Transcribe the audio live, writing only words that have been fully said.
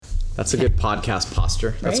That's a good podcast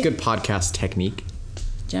posture. That's Right? good podcast technique.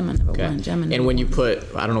 Jammin' number one. Jammin' number And when one. you put,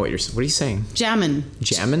 I don't know what what are you saying? Jammin'.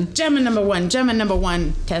 Jammin'? Jammin' number one. Jammin' number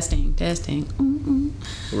one. Testing.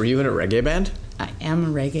 Were you in a reggae band? I am a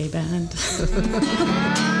reggae band.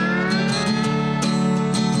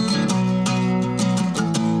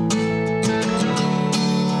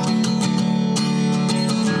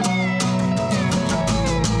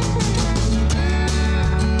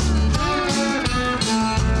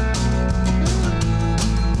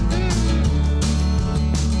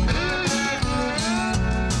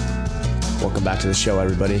 Welcome back to the show,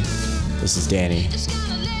 everybody. This is Danny.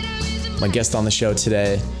 My guest on the show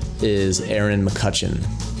today is Erin Mccutcheon.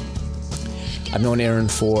 I've known Erin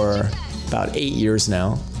for about 8 years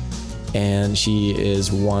now, and she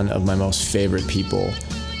is one of my most favorite people.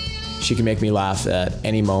 She can make me laugh at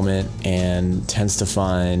any moment and tends to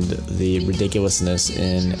find the ridiculousness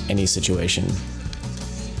in any situation.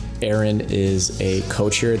 Erin is a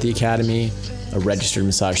coach here at the Academy, a registered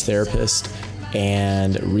massage therapist,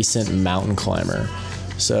 and recent mountain climber.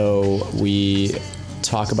 So we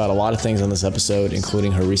talk about a lot of things on this episode,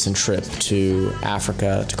 including her recent trip to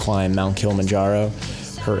Africa to climb Mount Kilimanjaro,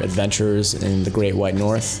 her adventures in the Great White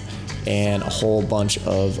North, and a whole bunch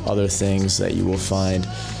of other things that you will find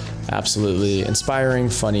absolutely inspiring,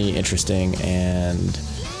 funny, interesting, and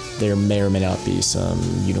there may or may not be some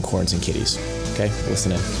unicorns and kitties. Okay,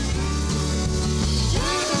 listen in.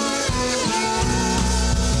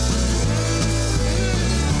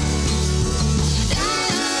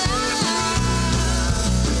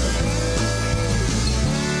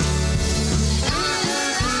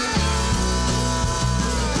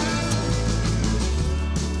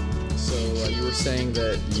 Saying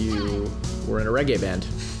that you were in a reggae band.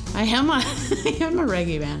 I am a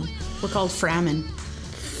reggae band. We're called Framin.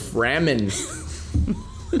 Framin.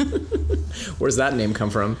 Where does that name come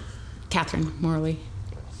from? Catherine Morley.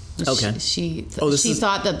 Okay. She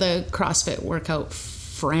thought that the CrossFit workout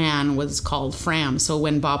Fran was called Fram. So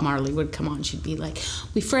when Bob Marley would come on, she'd be like,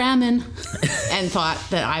 "We Framin," and thought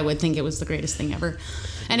that I would think it was the greatest thing ever.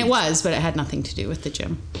 And it was, but it had nothing to do with the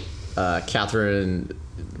gym. Catherine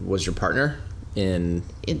was your partner in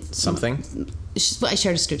something? I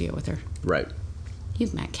shared a studio with her. Right.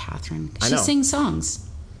 You've met Catherine. I She know. sings songs.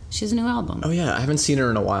 She has a new album. Oh yeah, I haven't seen her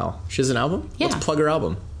in a while. She has an album? Yeah. Let's plug her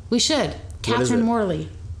album. We should. What is Catherine it? Morley.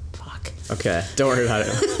 Fuck. Okay, don't worry about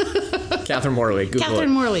it. Catherine Morley. Google Catherine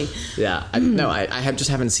it. Morley. Yeah. I just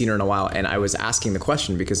haven't seen her in a while, and I was asking the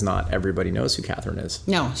question because not everybody knows who Catherine is.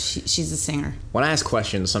 No, she's a singer. When I ask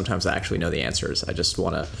questions, sometimes I actually know the answers. I just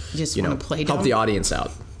want to, play help dumb? the audience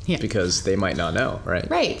out. Yeah. Because they might not know, right?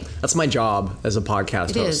 Right. That's my job as a podcast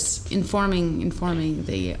It host. is informing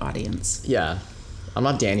the audience. Yeah. I'm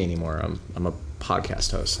not Danny anymore. I'm a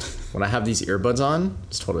podcast host. When I have these earbuds on,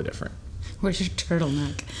 it's totally different. Where's your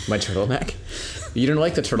turtleneck? My turtleneck? You didn't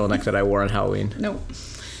like the turtleneck that I wore on Halloween. No.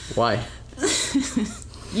 Why?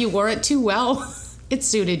 You wore it too well. It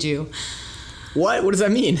suited you. What? What does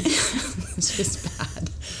that mean? It's just bad.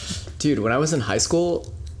 Dude, when I was in high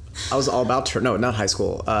school, I was all about not high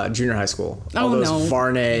school, junior high school. All Oh, those no.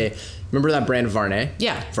 Varney. Remember that brand Varney?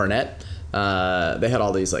 Yeah. Varnette. They had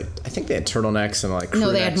all these, I think they had turtlenecks and crew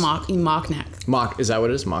No, they necks. had mock neck. Mock, is that what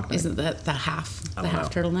it is? Mock neck? Isn't that the half I don't know.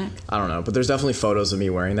 turtleneck? I don't know, but there's definitely photos of me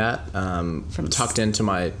wearing that tucked into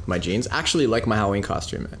my jeans. Actually, like my Halloween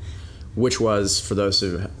costume, which was, for those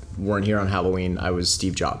who weren't here on Halloween, I was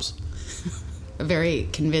Steve Jobs. A very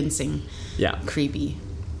convincing, Yeah. creepy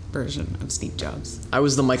version of Steve Jobs. I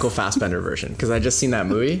was the Michael Fassbender version because I just seen that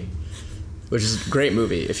movie, which is a great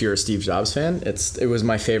movie. If you're a Steve Jobs fan, it was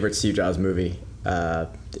my favorite Steve Jobs movie.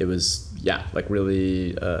 It was really.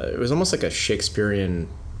 It was almost like a Shakespearean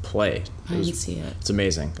play. I didn't see it. It's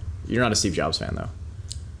amazing. You're not a Steve Jobs fan though.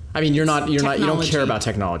 I mean, you're not. You don't care about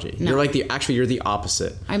technology. No. You're you're the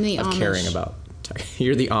opposite. I'm the of Amish. caring about.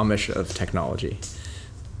 You're the Amish of technology.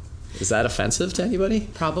 Is that offensive to anybody?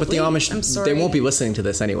 Probably. But the Amish, I'm sorry. they won't be listening to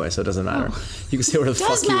this anyway, so it doesn't matter. Oh. You can say whatever the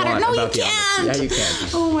Does fuck you matter. want No, about you the Amish. can't. Yeah, you can.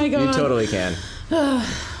 Oh my God. You totally can.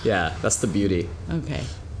 Yeah, that's the beauty Okay.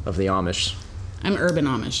 of the Amish. I'm urban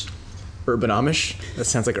Amish. Urban Amish? That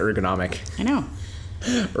sounds like ergonomic. I know.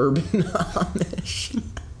 Urban Amish.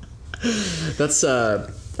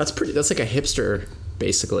 That's pretty. That's like a hipster,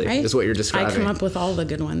 basically, Right? is what you're describing. I come up with all the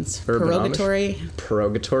good ones. Urban Purgatory. Amish?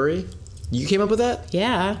 Purgatory? You came up with that?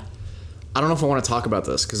 Yeah. I don't know if I want to talk about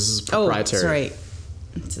this because this is proprietary. Oh, sorry.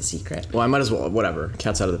 It's a secret. Well, I might as well. Whatever.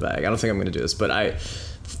 Cat's out of the bag. I don't think I'm going to do this, but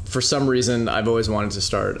for some reason, I've always wanted to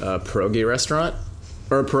start a pierogi restaurant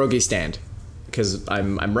or a pierogi stand because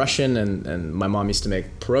I'm Russian and my mom used to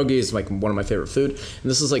make pierogies, like one of my favorite food. And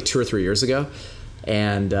this is like 2 or 3 years ago.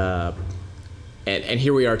 And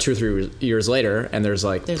here we are 2 or 3 years later, and there's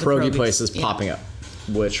like pierogi places popping up,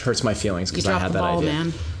 which hurts my feelings because I had that idea.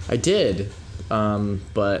 Man. I did,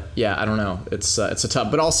 but yeah, I don't know. It's a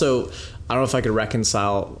tough. But also, I don't know if I could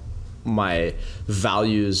reconcile my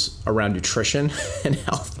values around nutrition and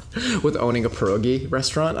health with owning a pierogi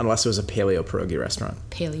restaurant, unless it was a paleo pierogi restaurant.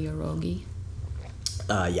 Paleo-rogi?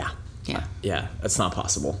 Yeah, that's not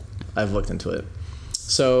possible. I've looked into it.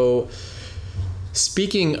 So,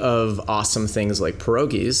 speaking of awesome things like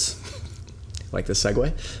pierogis, like the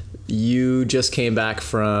segue, you just came back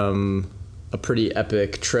from a pretty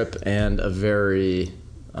epic trip and a very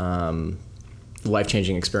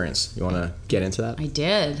life-changing experience. You want to get into that? I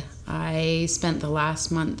did. I spent the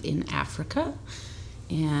last month in Africa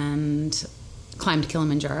and climbed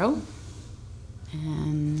Kilimanjaro.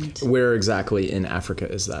 And where exactly in Africa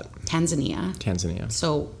is that? Tanzania.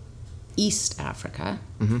 So East Africa.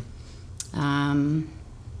 Mm-hmm. And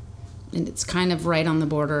it's kind of right on the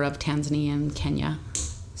border of Tanzania and Kenya.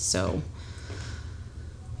 So,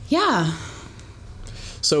 yeah.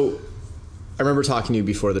 So I remember talking to you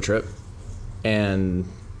before the trip, and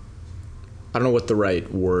I don't know what the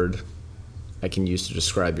right word I can use to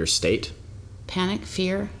describe your state. Panic,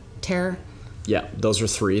 fear, terror. Yeah, those are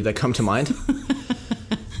 3 that come to mind.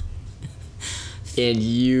 And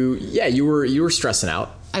you were stressing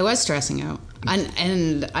out. I was stressing out.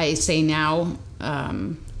 And I say now,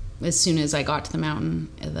 as soon as I got to the mountain,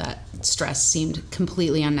 that stress seemed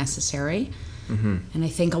completely unnecessary. Mm-hmm. And I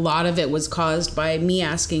think a lot of it was caused by me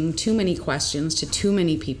asking too many questions to too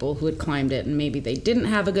many people who had climbed it, and maybe they didn't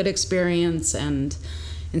have a good experience, and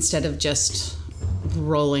instead of just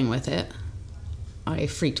rolling with it, I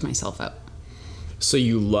freaked myself out. So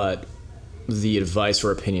you let the advice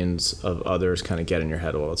or opinions of others kind of get in your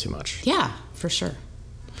head a little too much? Yeah, for sure.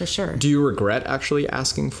 For sure. Do you regret actually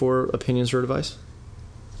asking for opinions or advice?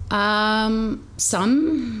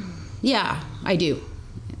 Some, yeah, I do.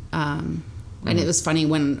 And it was funny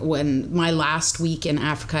when my last week in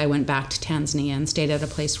Africa, I went back to Tanzania and stayed at a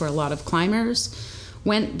place where a lot of climbers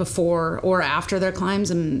went before or after their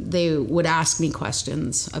climbs, and they would ask me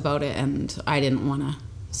questions about it, and I didn't want to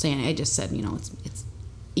say anything. I just said, it's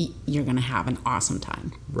you're gonna have an awesome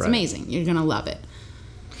time. It's amazing. You're gonna love it.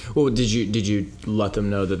 Well, did you let them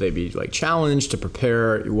know that they'd be like challenged to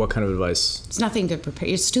prepare? What kind of advice? It's nothing to prepare.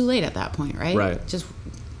 It's too late at that point, right? Right. Just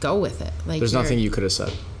go with it. Like there's nothing you could have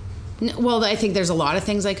said. Well, I think there's a lot of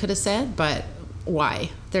things I could have said, but why?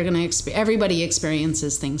 They're gonna everybody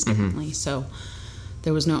experiences things differently. Mm-hmm. So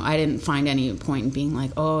I didn't find any point in being like,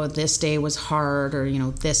 oh, this day was hard, or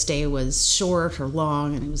this day was short or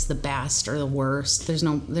long, and it was the best or the worst.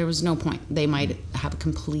 There was no point. They might have a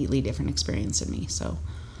completely different experience than me. So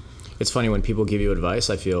it's funny when people give you advice,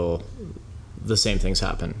 I feel the same things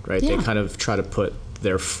happen, right? Yeah. They kind of try to put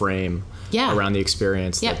their frame around the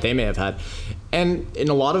experience that they may have had. And in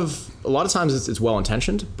a lot of times it's well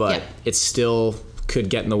intentioned, but it still could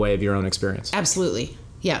get in the way of your own experience. Absolutely.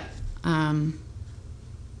 Yeah.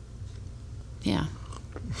 Yeah.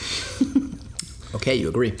 Okay, you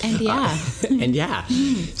agree. And yeah. And yeah.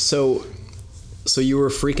 So you were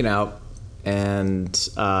freaking out, and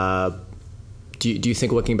do you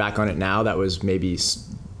think, looking back on it now, that was maybe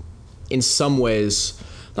in some ways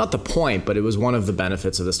not the point, but it was one of the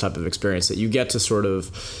benefits of this type of experience, that you get to sort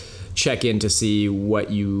of check in to see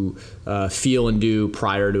what you feel and do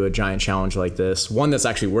prior to a giant challenge like this. One that's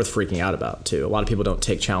actually worth freaking out about too. A lot of people don't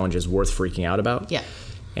take challenges worth freaking out about. Yeah.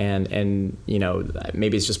 And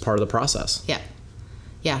maybe it's just part of the process. Yeah.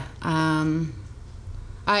 Yeah. I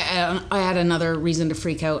had another reason to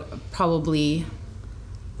freak out probably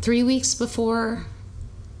 3 weeks before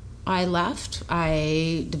I left.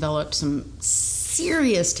 I developed some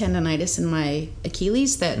serious tendonitis in my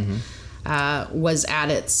Achilles that was at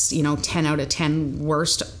its 10 out of 10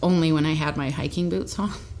 worst only when I had my hiking boots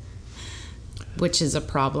on, which is a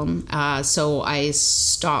problem. So I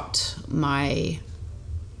stopped the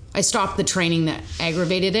training that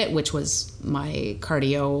aggravated it, which was my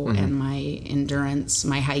cardio and my endurance,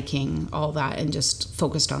 my hiking, all that, and just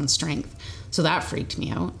focused on strength. So that freaked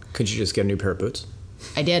me out. Could you just get a new pair of boots?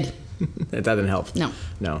 I did. That didn't help? No.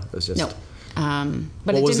 No, it was just... No.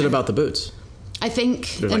 But what was it about the boots? I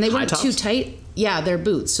think, and they weren't too tight. Yeah, they're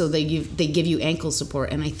boots, so they give you ankle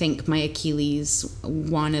support, and I think my Achilles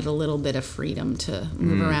wanted a little bit of freedom to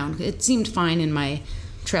move around. It seemed fine in my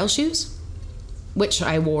trail shoes, which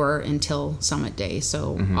I wore until summit day.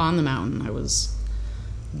 So on the mountain,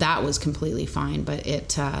 that was completely fine, but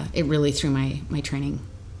it really threw my training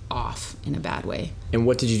off in a bad way. And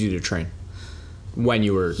what did you do to train when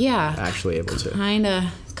you were actually able to? Kind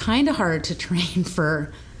of hard to train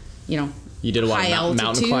for, You did a lot high of mountain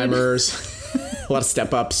altitude. climbers, a lot of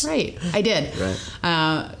step ups. Right, I did. Right.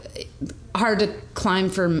 Hard to climb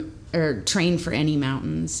for or train for any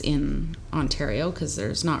mountains in Ontario because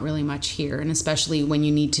there's not really much here, and especially when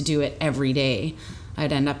you need to do it every day.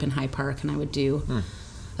 I'd end up in High Park and I would do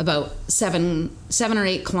about 7 or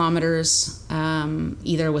 8 kilometers,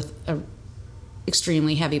 either with a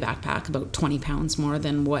extremely heavy backpack, about 20 pounds more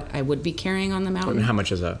than what I would be carrying on the mountain. And how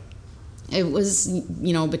much is that? It was,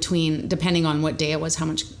 between, depending on what day it was, how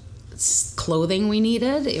much clothing we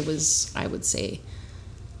needed. It was, I would say,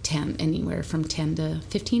 anywhere from 10 to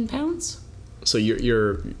 15 pounds. So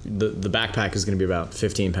the backpack is going to be about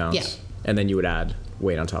 15 pounds. Yeah. And then you would add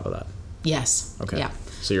weight on top of that. Yes. Okay. Yeah.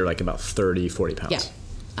 So you're like about 30, 40 pounds.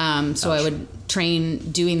 Yeah. So I would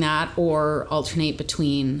train doing that or alternate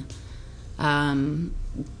between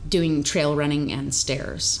doing trail running and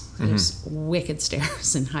stairs. There's wicked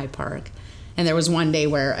stairs in High Park. And there was one day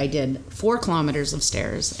where I did 4 kilometers of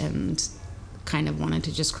stairs and kind of wanted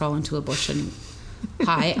to just crawl into a bush and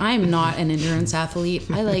hide. I'm not an endurance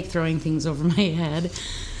athlete. I like throwing things over my head.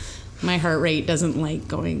 My heart rate doesn't like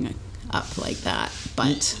going up like that.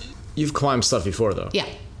 But You've climbed stuff before, though. yeah.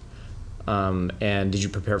 And did you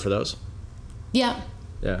prepare for those? Yeah.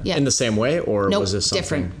 Yeah. In the same way, or Nope, was this something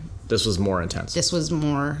different. This was more intense? This was,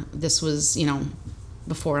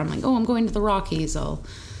 before I'm like, I'm going to the Rockies. I'll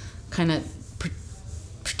kind of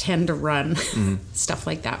pretend to run, stuff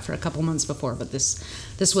like that for a couple months before. But this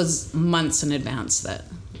was months in advance that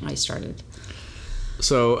I started.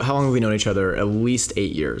 So how long have we known each other? At least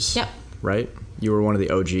 8 years. Yep. Right? You were one of the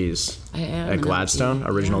OGs I am at an Gladstone, OG,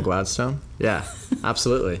 original yeah. Gladstone. Yeah,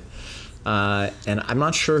 absolutely. And I'm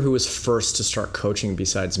not sure who was first to start coaching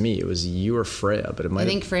besides me. It was you or Freya, but it might I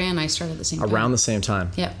think Freya and I started at the same time. around the same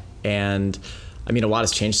time. Yeah. And I mean, a lot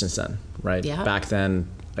has changed since then, right? Yeah. Back then,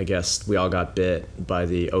 I guess we all got bit by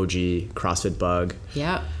the OG CrossFit bug.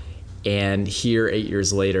 Yeah. And here, 8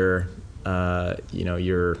 years later,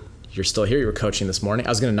 you're still here. You were coaching this morning. I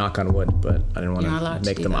was going to knock on wood, but I didn't want to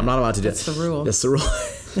make them. I'm not allowed to do it. That's the rule. That's the rule.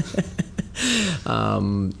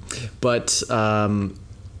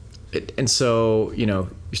 And so, you're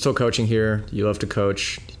still coaching here. You love to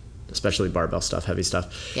coach, especially barbell stuff, heavy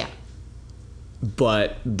stuff. Yeah.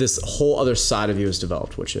 But this whole other side of you has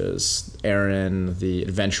developed, which is Erin, the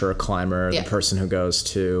adventurer climber, the person who goes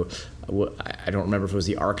to, I don't remember if it was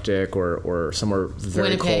the Arctic or somewhere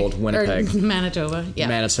very cold, Winnipeg. Or Manitoba, yeah.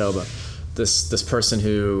 Manitoba. This person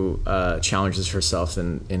who challenges herself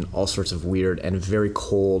in all sorts of weird and very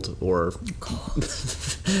cold or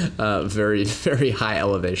very, very high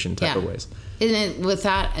elevation type of ways. With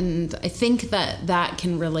that, and I think that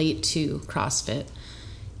can relate to CrossFit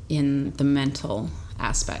in the mental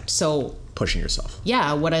aspect. So pushing yourself.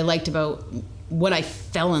 Yeah, what I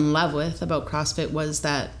fell in love with about CrossFit was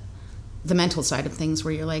that the mental side of things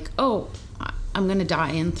where you're like, I'm going to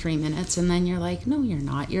die in 3 minutes. And then you're like, no, you're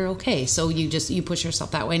not. You're okay. So you push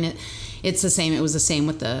yourself that way. And it's the same. It was the same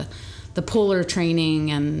with the polar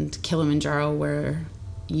training and Kilimanjaro where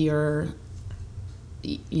you're,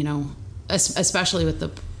 especially with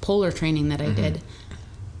the polar training that I did,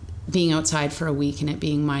 being outside for a week and it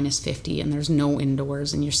being minus 50 and there's no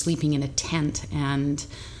indoors and you're sleeping in a tent and...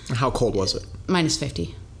 How cold was it? Minus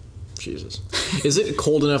 50. Jesus. Is it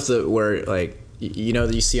cold enough that where that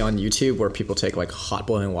you see on YouTube where people take like hot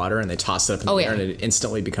boiling water and they toss it up in the air and it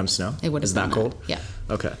instantly becomes snow? It would have Is that cold? Yeah.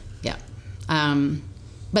 Okay. Yeah.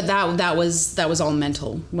 But that was all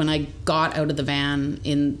mental. When I got out of the van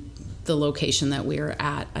in the location that we were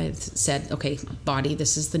at, I said, okay, body,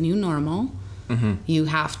 this is the new normal. You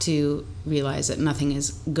have to realize that nothing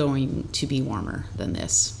is going to be warmer than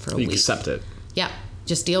this for a week. You accept it. Yeah.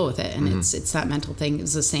 Just deal with it. And it's that mental thing.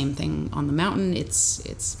 It's the same thing on the mountain.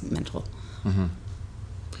 It's mental.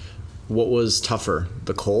 What was tougher,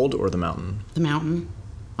 the cold or the mountain? The mountain.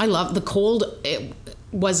 I love the cold. It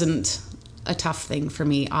wasn't a tough thing for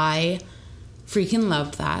me. I freaking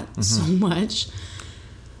loved that so much.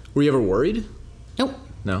 Were you ever worried? Nope.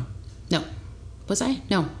 No? No. Was I?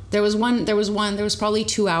 No. There was probably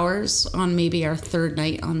 2 hours on maybe our third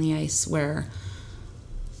night on the ice where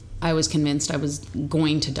I was convinced I was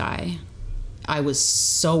going to die. I was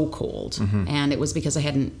so cold. And it was because I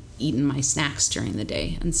hadn't eaten my snacks during the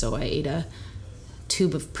day. And so I ate a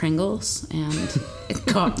tube of Pringles and it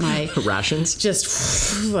got my... Rations?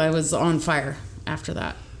 I was on fire after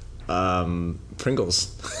that.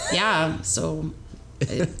 Pringles. Yeah. So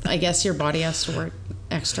I guess your body has to work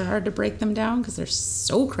extra hard to break them down because they're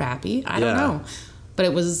so crappy. I don't know. But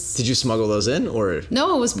it was... Did you smuggle those in or...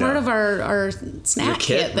 No, it was part of our snack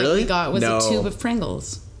kit that we got was a tube of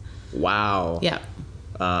Pringles. Wow. Yeah.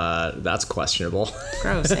 That's questionable.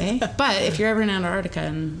 Gross, eh? But if you're ever in Antarctica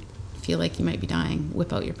and feel like you might be dying,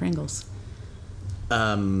 whip out your Pringles.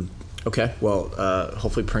 Okay. Well,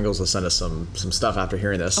 hopefully Pringles will send us some stuff after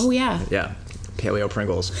hearing this. Oh, yeah. Yeah. Paleo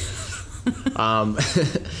Pringles.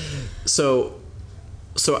 So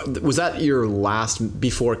was that your last,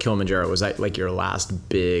 before Kilimanjaro, was that like your last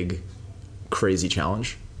big crazy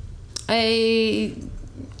challenge?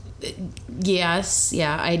 Yes.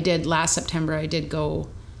 Yeah, I did. Last September, I did go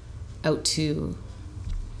out to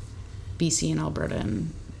BC and Alberta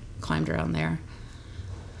and climbed around there.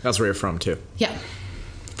 That's where you're from too. Yeah.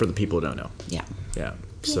 For the people who don't know. Yeah. Yeah.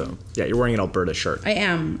 So, yeah, you're wearing an Alberta shirt. I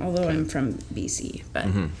am, although I'm from BC, but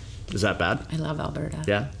Is that bad? I love Alberta.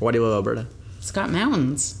 Yeah? Why do you love Alberta? It's got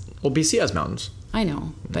mountains. Well, BC has mountains. I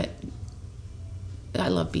know, but I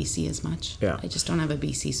love BC as much. Yeah. I just don't have a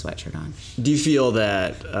BC sweatshirt on. Do you feel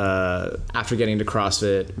that after getting into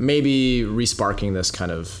CrossFit, maybe re-sparking this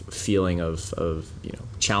kind of feeling of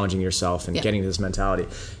challenging yourself and getting this mentality,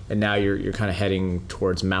 and now you're kind of heading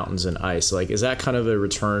towards mountains and ice, like, is that kind of a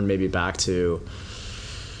return maybe back to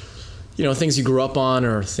things you grew up on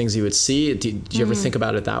or things you would see? Did you ever think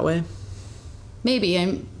about it that way? Maybe.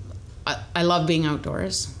 I love being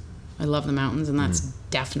outdoors. I love the mountains, and that's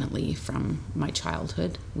definitely from my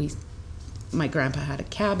childhood. My grandpa had a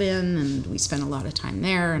cabin, and we spent a lot of time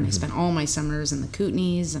there, and I spent all my summers in the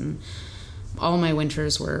Kootenays, and all my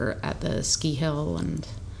winters were at the ski hill, and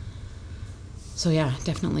so yeah,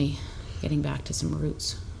 definitely getting back to some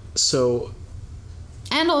roots. So,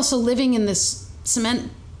 and also living in this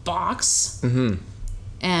cement box,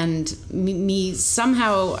 and me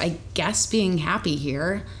somehow, I guess, being happy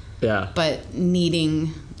here, but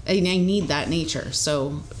needing. I need that nature.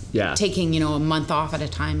 So taking, a month off at a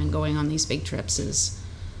time and going on these big trips is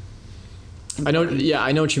important.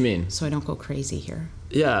 I know what you mean. So I don't go crazy here.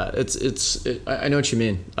 Yeah, I know what you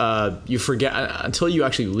mean. You forget, until you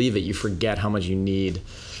actually leave it, you forget how much you need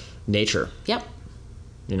nature. Yep.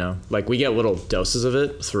 Like we get little doses of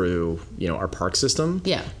it through, our park system.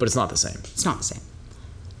 Yeah. But it's not the same. It's not the same.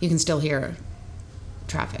 You can still hear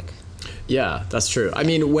traffic. Yeah, that's true. I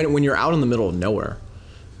mean, when you're out in the middle of nowhere,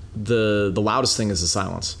 the loudest thing is the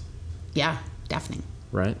silence. Yeah, deafening.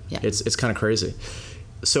 Right? Yeah. It's kind of crazy.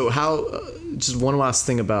 So how, just one last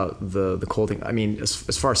thing about the cold thing. I mean,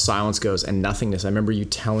 as far as silence goes and nothingness, I remember you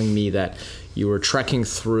telling me that you were trekking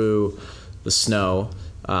through the snow.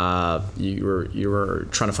 You were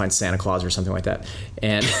trying to find Santa Claus or something like that.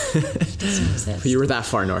 And you were that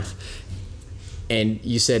far north. And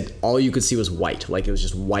you said all you could see was white. Like it was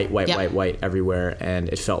just white everywhere. And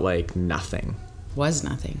it felt like nothing. Was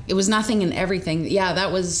nothing. It was nothing in everything. Yeah,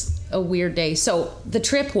 that was a weird day. So the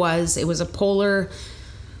trip was a polar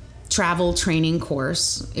travel training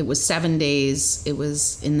course. It was 7 days. It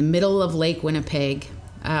was in the middle of Lake Winnipeg,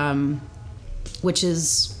 which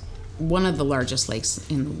is one of the largest lakes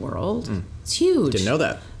in the world. It's huge. Didn't know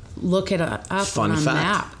that. Look it up on a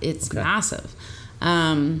map. It's massive.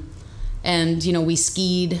 And, we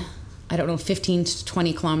skied, 15 to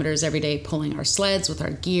 20 kilometers every day, pulling our sleds with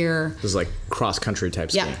our gear. It was like cross-country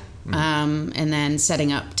type skiing. Yeah. And then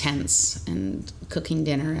setting up tents and cooking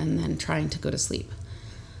dinner and then trying to go to sleep.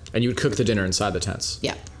 And you would cook the dinner inside the tents?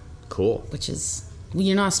 Yeah. Cool. Which is,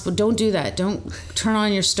 don't do that. Don't turn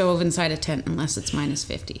on your stove inside a tent unless it's minus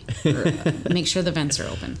 50. Or make sure the vents are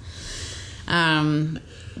open.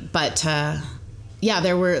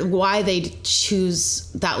 Why they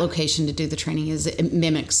choose that location to do the training is it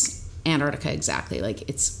mimics Antarctica exactly. Like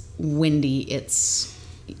it's windy,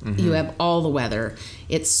 you have all the weather.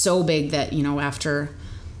 It's so big that, after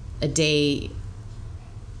a day,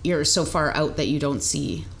 you're so far out that you don't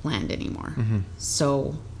see land anymore.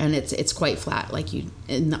 So, and it's quite flat. Like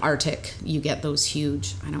in the Arctic, you get those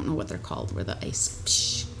huge, I don't know what they're called, where the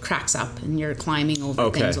ice cracks up and you're climbing over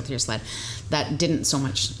things with your sled. That didn't so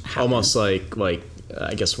much happen. Almost like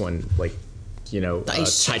I guess when the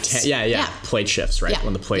ice plate shifts, right?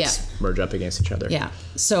 When the plates merge up against each other. Yeah.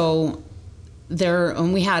 So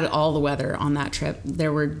when we had all the weather on that trip,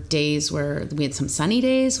 there were days where we had some sunny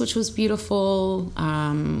days, which was beautiful.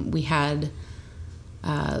 We had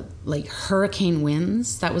hurricane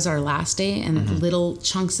winds. That was our last day, and little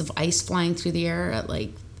chunks of ice flying through the air at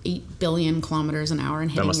 8 billion kilometers an hour and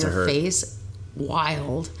hitting your face.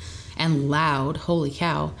 Wild and loud. Holy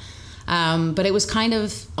cow. But it was kind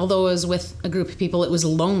of, although it was with a group of people, it was a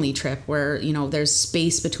lonely trip where, there's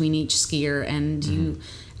space between each skier and you,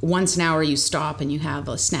 once an hour you stop and you have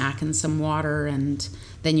a snack and some water and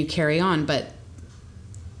then you carry on. But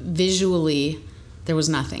visually there was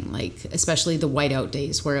nothing, especially the whiteout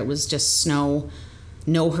days where it was just snow,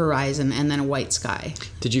 no horizon, and then a white sky.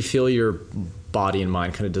 Did you feel your body and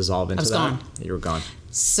mind kind of dissolve into that? Gone. You were gone.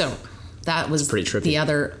 So that was pretty trippy. The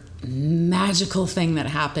other magical thing that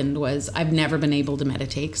happened was I've never been able to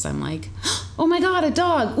meditate because I'm like, oh my God, a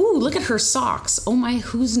dog. Ooh, look at her socks. Oh my,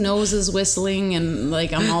 whose nose is whistling? And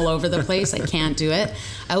like, I'm all over the place. I can't do it.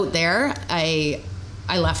 Out there, I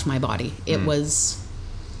left my body. It was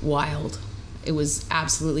wild. It was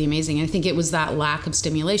absolutely amazing. And I think it was that lack of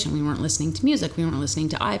stimulation. We weren't listening to music. We weren't listening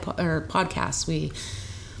to podcasts.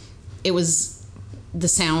 It was the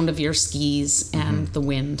sound of your skis and the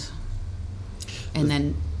wind. And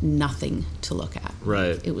then nothing to look at.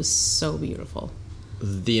 Right. It was so beautiful.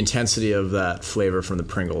 The intensity of that flavor from the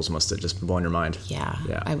Pringles must have just blown your mind. Yeah.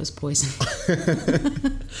 I was poisoned.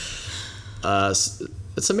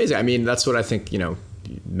 It's amazing. I mean, that's what I think,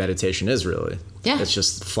 meditation is really. Yeah. It's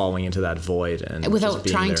just falling into that void and without just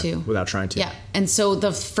being trying there to. Without trying to. Yeah. And so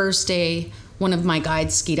the first day, one of my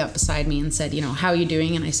guides skied up beside me and said, how are you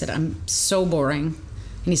doing? And I said, I'm so boring.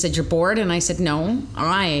 And he said, you're bored? And I said, no,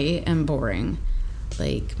 I am boring.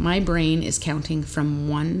 Like, my brain is counting from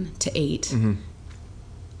 1 to 8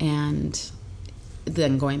 and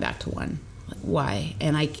then going back to 1. Like, why?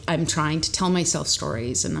 And I'm trying to tell myself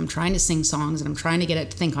stories, and I'm trying to sing songs, and I'm trying to get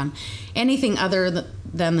it to think on anything other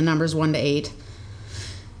than the numbers 1 to 8.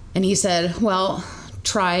 And he said, well,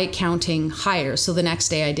 try counting higher. So the next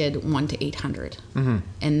day I did 1 to 800.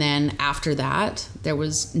 And then after that, there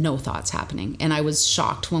was no thoughts happening. And I was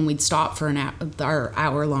shocked when we'd stop for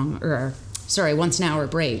once an hour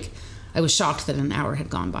break. I was shocked that an hour had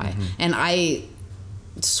gone by. And I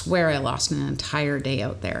swear I lost an entire day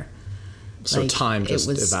out there. So time just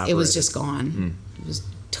evaporated. It was just gone. It was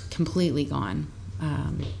completely gone.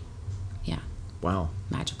 Yeah. Wow.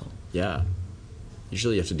 Magical. Yeah.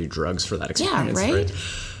 Usually you have to do drugs for that experience, yeah, right?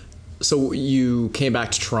 So you came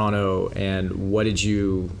back to Toronto, and what did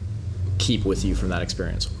you keep with you from that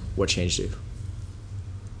experience? What changed you?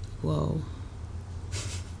 Whoa.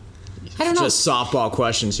 I don't know. Just softball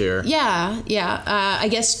questions here. Yeah. I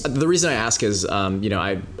guess the reason I ask is, I've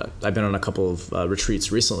been on a couple of retreats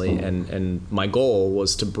recently, and my goal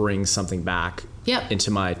was to bring something back into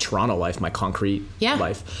my Toronto life, my concrete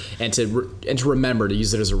life, and to remember to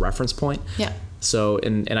use it as a reference point. Yeah. So,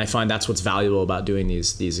 and I find that's what's valuable about doing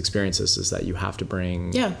these experiences, is that you have to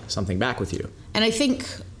bring something back with you. And I think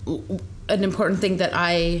an important thing that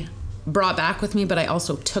I brought back with me, but I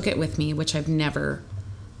also took it with me, which I've never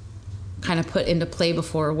kind of put into play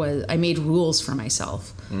before, was I made rules for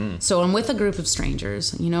myself. So I'm with a group of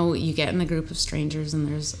strangers. You get in a group of strangers and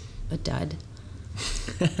there's a dud.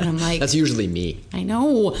 And I'm like... That's usually me. I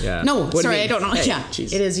know. Yeah. No, sorry, I don't know. Hey, yeah,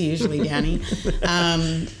 geez. It is usually Danny.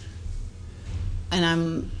 And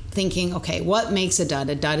I'm thinking, okay, what makes a dud?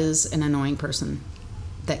 A dud is an annoying person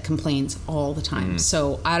that complains all the time.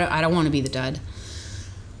 So I don't want to be the dud.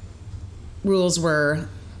 Rules were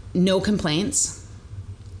no complaints,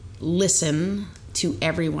 listen to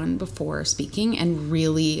everyone before speaking, and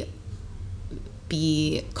really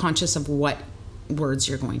be conscious of what words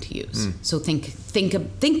you're going to use. So think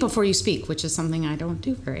before you speak, which is something I don't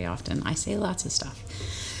do very often. I say lots of stuff.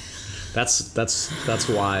 That's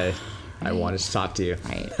why I wanted to talk to you.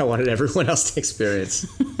 Right. I wanted everyone else to experience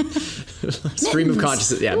stream of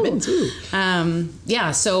consciousness. Yeah, mittens.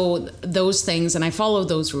 So those things, and I followed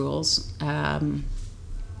those rules, and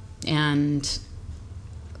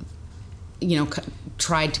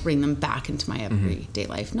tried to bring them back into my everyday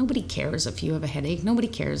life. Nobody cares if you have a headache. Nobody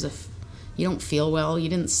cares if you don't feel well, you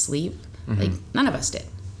didn't sleep. Like, none of us did.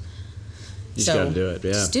 You just gotta do it.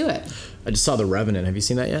 Yeah, just do it. I just saw The Revenant. Have you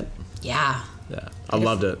seen that yet? Yeah. Yeah, I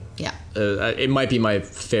loved it. Yeah. It might be my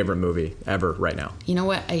favorite movie ever right now. You know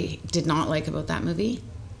what I did not like about that movie?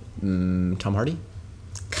 Tom Hardy?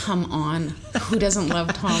 Come on. Who doesn't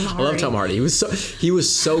love Tom Hardy? I love Tom Hardy. He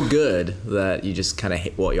was so good that you just kind of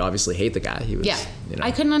you obviously hate the guy. He was,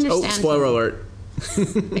 I couldn't understand. Oh, spoiler alert.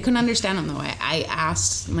 I couldn't understand him, though. I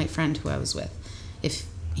asked my friend who I was with if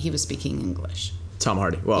he was speaking English. Tom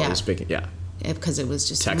Hardy. Well, he was speaking, because it was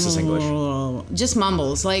just Texas English. Just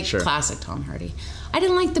mumbles, like classic Tom Hardy. I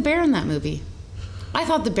didn't like the bear in that movie. I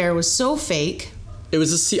thought the bear was so fake. It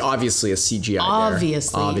was obviously a CGI bear.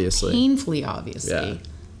 Obviously. Painfully obviously. Yeah.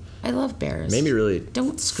 I love bears. Made me really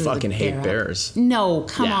don't screw fucking the bear hate up. bears. No,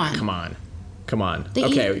 come on. Come on.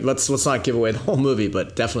 Okay, let's not give away the whole movie,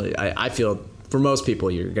 but definitely I feel for most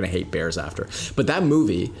people you're gonna hate bears after. But that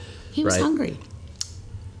movie, he was hungry.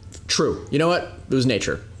 True. You know what? It was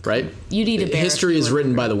nature, right? You'd eat a bear. History is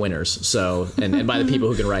written by the winners, so and by the people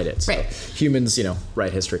who can write it. So right. Humans,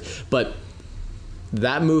 write history. But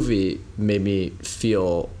that movie made me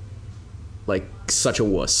feel like such a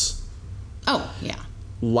wuss. Oh, yeah.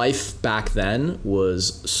 life back then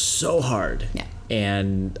was so hard. Yeah.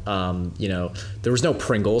 And, there was no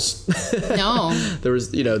Pringles. No. There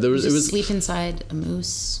was. It was sleep inside a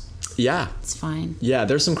moose. Yeah. It's fine. Yeah,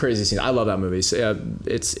 there's some crazy scenes. I love that movie. So,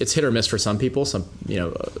 it's hit or miss for some people.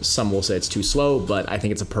 Some will say it's too slow, but I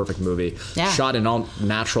think it's a perfect movie. Yeah. Shot in all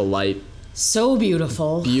natural light. So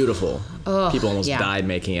beautiful. Beautiful. Ugh, people almost died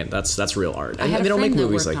making it. That's real art. I had they a don't make friend that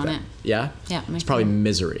movies worked like on that. it. Yeah? Yeah. It's probably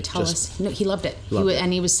misery. No, he loved it.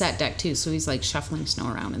 And he was set deck too, so he's like shuffling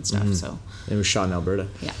snow around and stuff. So it was shot in Alberta.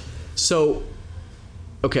 Yeah. So,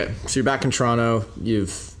 okay, so you're back in Toronto.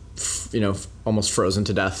 You've, almost frozen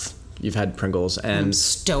to death. You've had Pringles, and I'm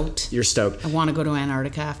stoked. You're stoked. I want to go to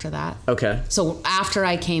Antarctica after that. Okay. So after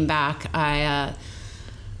I came back,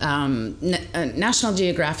 National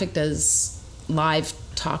Geographic does live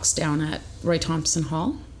talks down at Roy Thompson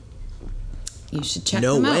Hall. You should check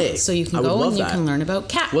them out. So you can go and you can learn about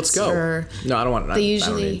cats. Let's go. No, I don't want. They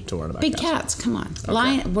usually I don't need to learn about big cats. Come on,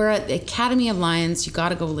 Okay. We're at the Academy of Lions. You got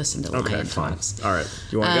to go listen to Lion talks. All right.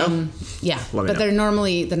 You want to go? Yeah, but they're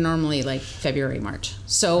normally like February, March.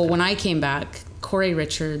 So when I came back, Corey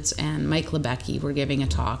Richards and Mike Lebecki were giving a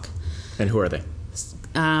talk. And who are they?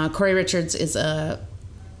 Corey Richards is a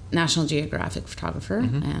National Geographic photographer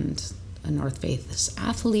and a North Face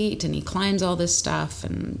athlete, and he climbs all this stuff.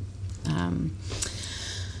 And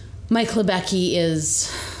Mike Lebecki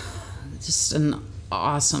is just an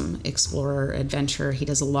awesome explorer, adventurer. He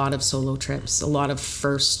does a lot of solo trips, a lot of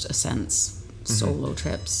first ascents, solo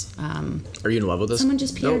trips. Are you in love with this? Someone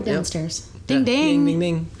just peered downstairs. Yeah. Ding, ding. Ding, ding,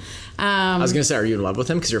 ding. I was going to say, are you in love with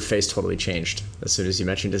him? Because your face totally changed as soon as you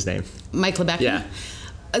mentioned his name. Mike Lebecki? Yeah.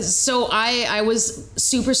 So I was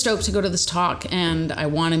super stoked to go to this talk, and I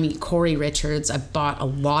want to meet Corey Richards. I bought a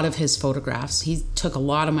lot of his photographs. He took a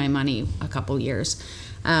lot of my money a couple years.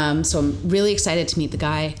 So I'm really excited to meet the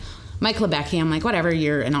guy. Mike Lebecki, I'm like, whatever,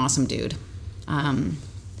 you're an awesome dude.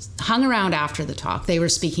 Hung around after the talk. They were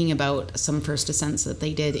speaking about some first ascents that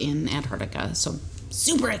they did in Antarctica. So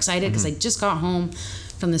super excited because I just got home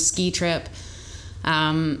from the ski trip.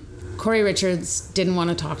 Corey Richards didn't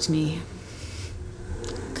want to talk to me.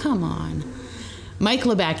 Come on. Mike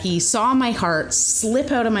Lebecki saw my heart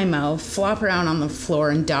slip out of my mouth, flop around on the floor,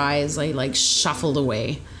 and die as I shuffled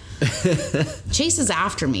away. Chases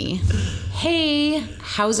after me. Hey,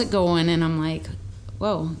 how's it going? And I'm like,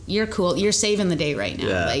 whoa, you're cool. You're saving the day right now.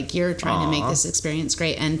 Yeah. You're trying to make this experience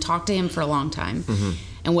great. And talked to him for a long time.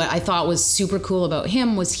 And what I thought was super cool about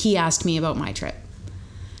him was he asked me about my trip.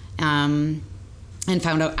 And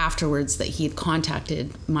found out afterwards that he had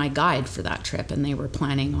contacted my guide for that trip, and they were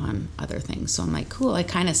planning on other things. So I'm like, cool. I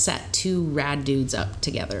kind of set two rad dudes up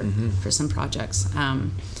together for some projects,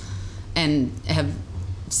 and have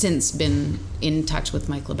since been in touch with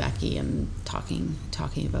Mike Lebecki and talking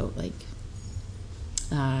about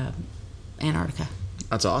Antarctica.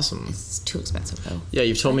 That's awesome. It's too expensive though. Yeah,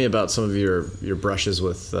 you've told me about some of your brushes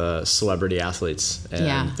with celebrity athletes,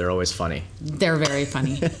 and they're always funny. They're very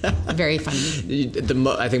funny. Very funny.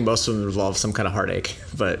 I think most of them involve some kind of heartache,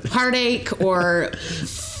 but heartache or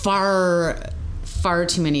far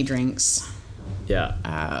too many drinks. Yeah.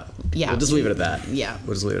 Yeah. We'll just leave it at that. Yeah.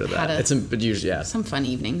 We'll just leave it at that. But usually, some fun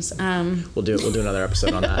evenings. We'll do another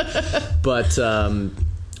episode on that. But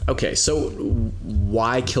okay, so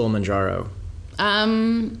why Kilimanjaro?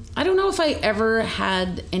 I don't know if I ever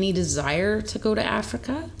had any desire to go to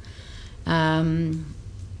Africa. The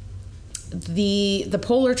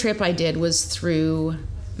polar trip I did was through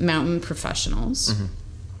Mountain Professionals.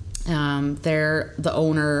 They're the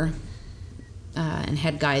owner and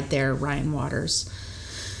head guide there, Ryan Waters.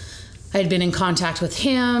 I had been in contact with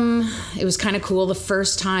him. It was kind of cool. The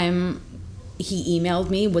first time he emailed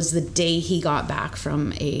me was the day he got back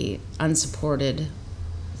from a unsupported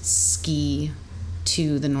ski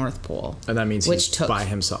to the North Pole. And that means he's by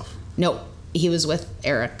himself? No, he was with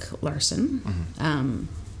Eric Larson.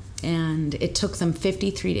 And it took them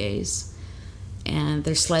 53 days. And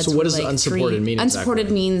their sleds So what does unsupported mean Unsupported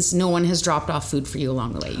exactly? means no one has dropped off food for you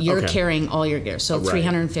along the way. You're carrying all your gear. So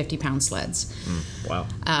 350-pound sleds. Wow.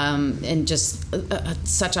 And just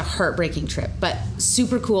such a heartbreaking trip. But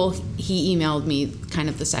super cool. He emailed me kind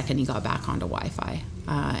of the second he got back onto Wi-Fi.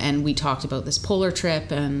 And we talked about this polar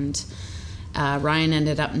trip, and Ryan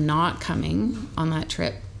ended up not coming on that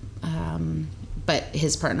trip. But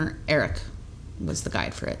his partner, Eric, was the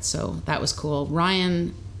guide for it. So that was cool.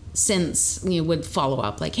 Ryan, since would follow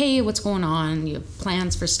up like, hey, what's going on? You have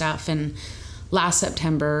plans for stuff. And last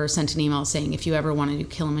September sent an email saying, if you ever want to do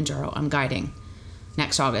Kilimanjaro, I'm guiding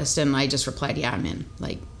next August. And I just replied, yeah, I'm in.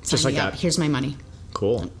 Just like that. Here's my money.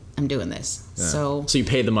 Cool. I'm doing this. Yeah. So you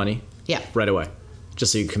paid the money? Yeah. Right away,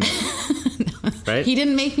 just so you commit. No. Right? He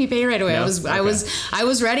didn't make me pay right away. No? I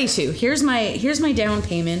was ready to. Here's my down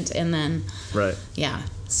payment, and then Right. Yeah.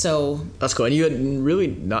 So That's cool. And you had really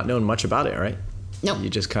not known much about it, right? Nope. You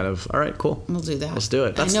just kind of, all right, cool. We'll do that. Let's do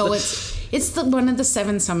it. I know it's one of the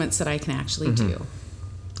 7 summits that I can actually do.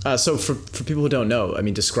 So for people who don't know, I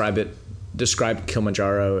mean, describe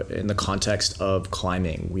Kilimanjaro in the context of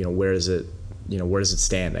climbing. Where does it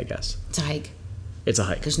stand, I guess? It's a hike. It's a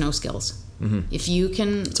hike. There's no skills. If you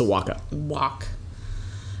can It's a walk up.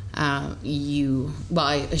 I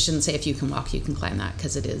shouldn't say if you can walk, you can climb that,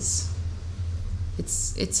 because it's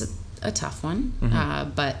a tough one.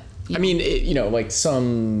 But I mean,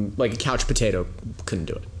 like a couch potato couldn't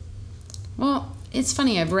do it. Well, it's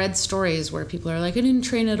funny. I've read stories where people are like, I didn't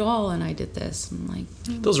train at all, and I did this. I'm like,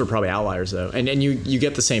 those are probably outliers, though. And you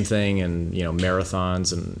get the same thing in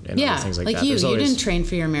marathons and other things like that. You didn't train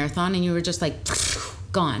for your marathon, and you were just like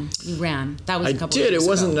gone. You ran. That was a couple of years It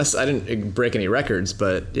wasn't ago. necessarily, I didn't break any records,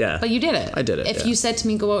 but yeah. But you did it. I did it. If you said to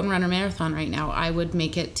me, go out and run a marathon right now, I would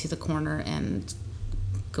make it to the corner and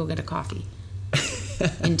go get a coffee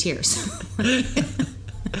in tears.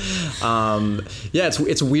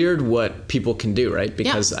 It's weird what people can do, right?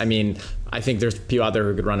 Because I mean, I think there's people out there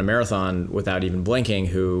who could run a marathon without even blinking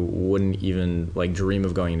who wouldn't even like dream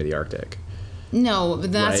of going into the Arctic. No,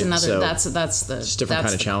 but that's right? another. So that's the it's different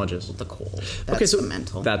kind of challenges. The cold. That's the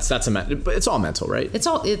mental. That's but it's all mental, right? It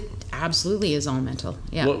absolutely is all mental.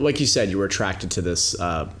 Yeah. Well, like you said, you were attracted to this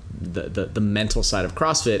the mental side of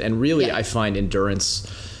CrossFit, and really, I find endurance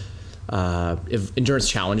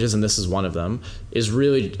challenges, and this is one of them, is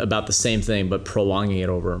really about the same thing, but prolonging it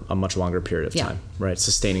over a much longer period of time, right?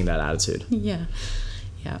 Sustaining that attitude. Yeah.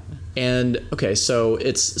 And okay, so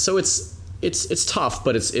it's tough,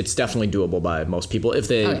 but it's definitely doable by most people if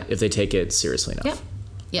they take it seriously enough.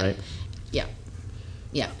 Yeah. Right?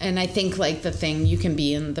 Yeah. And I think like the thing, you can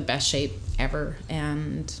be in the best shape ever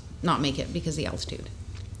and not make it because of the altitude.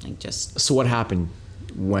 So what happened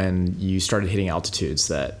when you started hitting altitudes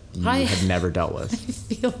that you had never dealt with?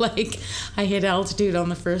 I feel like I hit altitude on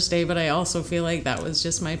the first day, but I also feel like that was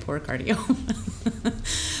just my poor cardio.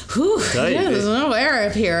 There's no air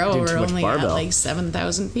up here. We're only at like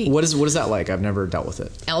 7,000 feet. What is that like? I've never dealt with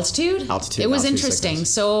it. Altitude? Altitude. It was interesting.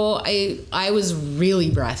 Sickness. So I was really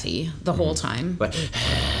breathy the whole time.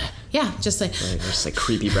 Yeah, just like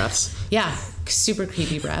creepy breaths. Yeah, super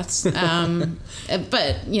creepy breaths.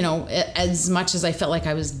 But as much as I felt like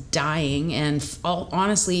I was dying, and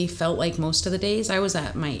honestly felt like most of the days I was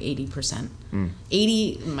at my 80%.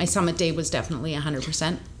 80. My summit day was definitely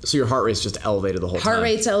 100%. So your heart rate's just elevated the whole time. Heart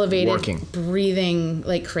rate's elevated. Working. Breathing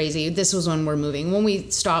like crazy. This was when we're moving. When we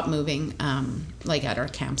stopped moving, like at our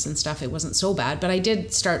camps and stuff, it wasn't so bad. But I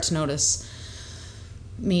did start to notice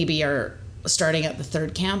maybe starting at the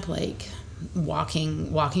third camp, like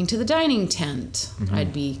walking to the dining tent,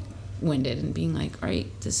 I'd be winded and being like, all right,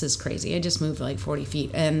 this is crazy. I just moved like 40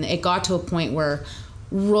 feet. And it got to a point where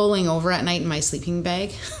rolling over at night in my sleeping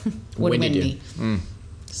bag would wind me.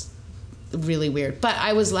 Really weird. But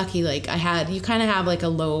I was lucky. Like you kind of have like a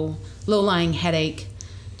low-lying headache.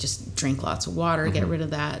 Just drink lots of water, get rid of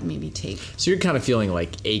that, maybe take. So you're kind of feeling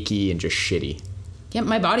like achy and just shitty. Yeah,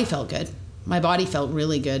 my body felt good. My body felt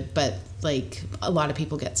really good, but like a lot of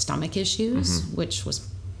people get stomach issues, which was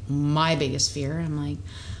my biggest fear. I'm like,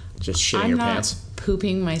 just shitting your pants. I'm not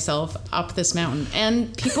pooping myself up this mountain,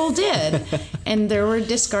 and people did, and there were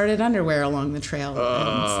discarded underwear along the trail.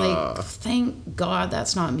 And it's like, thank God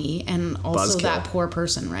that's not me, and also that poor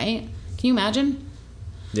person, right? Can you imagine?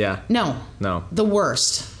 Yeah. No. The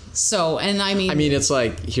worst. So, and I mean, it's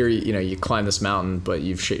like here, you climb this mountain, but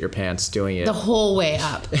you've shit your pants doing it the whole way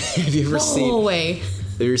up. Have you ever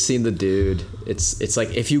seen the dude? It's like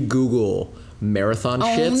if you Google marathon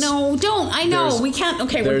shits. Oh no, don't. I know. We can't.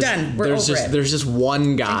 Okay, we're done. There's just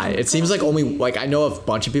one guy. It seems like only I know a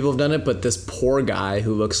bunch of people have done it, but this poor guy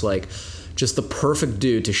who looks like just the perfect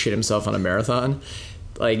dude to shit himself on a marathon.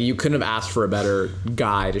 Like you couldn't have asked for a better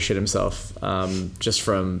guy to shit himself, just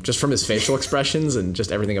from his facial expressions and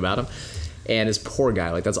just everything about him. And his poor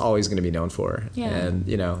guy, like that's all he's going to be known for. Yeah. And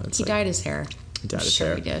he dyed his hair. He dyed his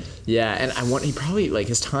hair. He did. Yeah, and he probably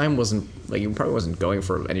his time wasn't he probably wasn't going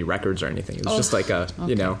for any records or anything. It was just like a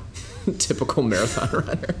typical marathon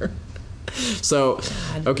runner. So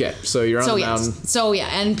so you're on the mountain. So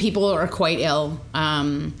and people are quite ill,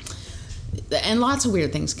 and lots of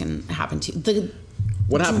weird things can happen to you.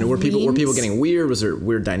 What happened? Were people getting weird? Was there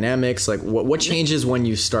weird dynamics? Like what changes when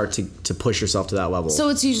you start to push yourself to that level? So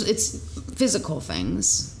it's physical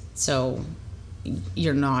things. So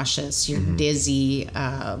you're nauseous, you're dizzy,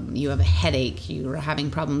 you have a headache, you're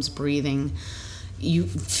having problems breathing. you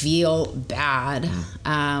feel bad.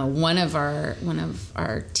 One of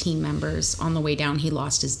our team members on the way down, he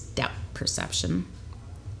lost his depth perception.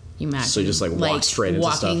 You imagine? So just like walk straight into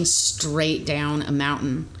stuff. Walking straight down a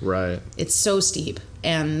mountain. Right. It's so steep,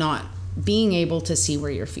 and not being able to see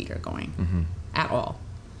where your feet are going at all.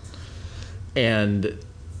 And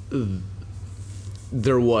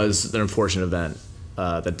there was an unfortunate event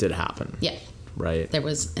that did happen. Yeah. Right. There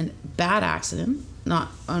was a bad accident, not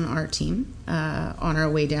on our team, on our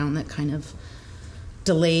way down, that kind of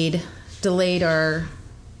delayed our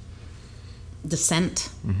descent.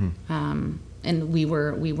 And we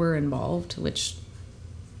were involved, which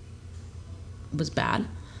was bad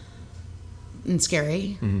and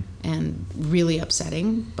scary and really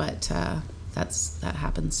upsetting. But that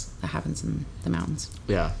happens. That happens in the mountains.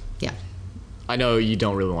 Yeah. Yeah. I know you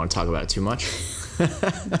don't really want to talk about it too much.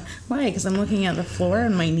 Why? Because I'm looking at the floor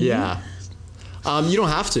and my knee. Yeah. You don't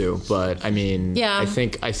have to, but I mean, yeah. I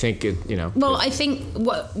think it, you know. Well, I think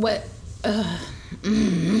what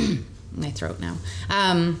my throat now.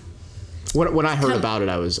 When I heard about it,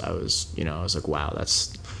 I was like, wow,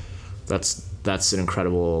 that's an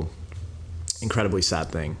incredibly sad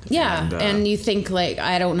thing. Yeah, and you think, like,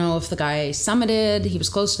 I don't know if the guy summited. He was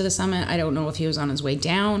close to the summit. I don't know if he was on his way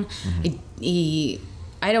down.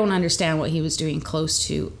 I don't understand what he was doing close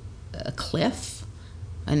to a cliff,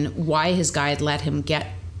 and why his guide let him get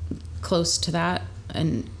close to that.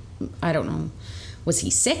 And I don't know. Was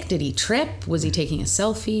he sick? Did he trip? Was he taking a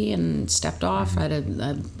selfie and stepped off?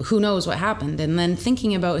 Who knows what happened? And then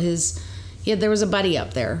thinking about there was a buddy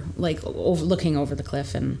up there, like looking over the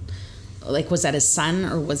cliff, and like, was that his son,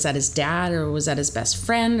 or was that his dad, or was that his best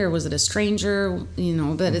friend, or was it a stranger? You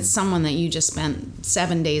know, but it's someone that you just spent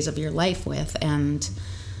 7 days of your life with, and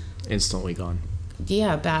instantly gone.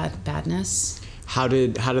 Yeah, badness. How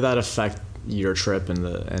did that affect your trip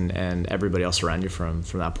and everybody else around you from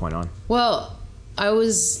that point on? Well, I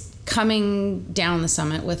was coming down the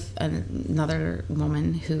summit with another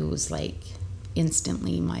woman who was like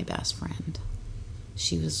instantly my best friend.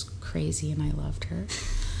 She was crazy and I loved her.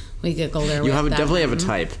 We could go there. You definitely have a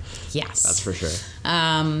type. Yes, that's for sure.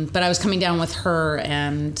 But I was coming down with her,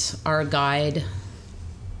 and our guide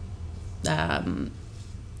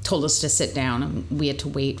told us to sit down, and we had to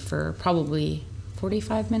wait for probably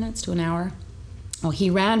 45 minutes to an hour. Well,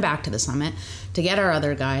 he ran back to the summit to get our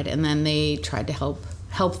other guide, and then they tried to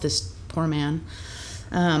help this poor man.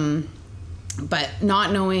 But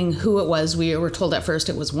not knowing who it was, we were told at first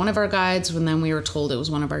it was one of our guides, and then we were told it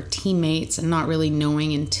was one of our teammates, and not really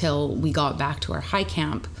knowing until we got back to our high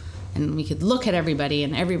camp and we could look at everybody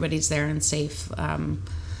and everybody's there and safe.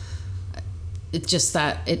 It just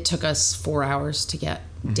that it took us 4 hours to get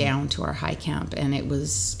down to our high camp, and it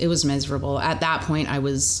was miserable. At that point, I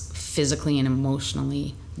was physically and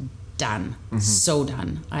emotionally done. So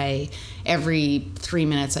done. Every 3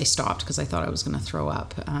 minutes I stopped because I thought I was going to throw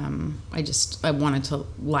up. I wanted to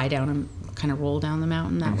lie down and kind of roll down the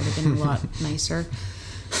mountain. That would have been a lot nicer.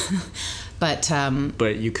 But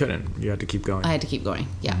you couldn't. You had to keep going. I had to keep going.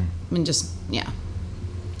 Yeah. I mean,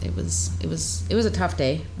 it was a tough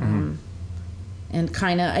day. And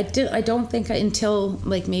kind of, I don't think until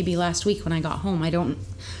like maybe last week when I got home, I don't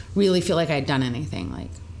really feel like I'd done anything. Like,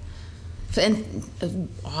 and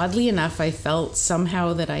oddly enough, I felt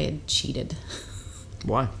somehow that I had cheated.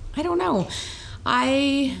 Why? I don't know.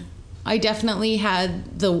 I definitely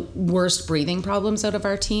had the worst breathing problems out of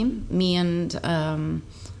our team. Me and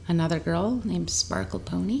another girl named Sparkle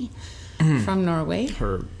Pony from Norway.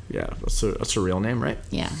 That's a real name, right?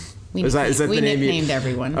 Yeah. We nicknamed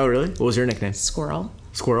everyone. Oh, really? What was your nickname? Squirrel.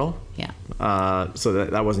 Squirrel? Yeah. So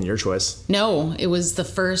that wasn't your choice? No, it was the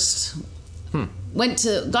first.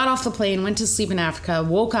 Got off the plane, went to sleep in Africa,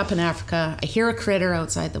 woke up in Africa. I hear a critter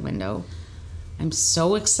outside the window. I'm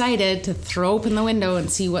so excited to throw open the window and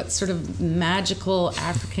see what sort of magical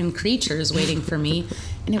African creature is waiting for me.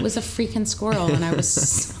 And it was a freaking squirrel, and I was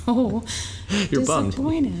so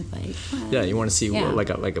disappointed. Bummed. Like, yeah, you want to see what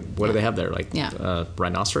do they have there? Like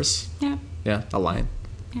rhinoceros? Yeah. Yeah, a lion.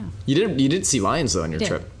 Yeah. You did see lions though on your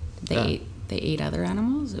trip. They ate other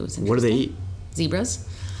animals. It was interesting. What do they eat? Zebras.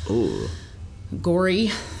 Ooh.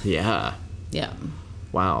 Gory. Yeah. Yeah.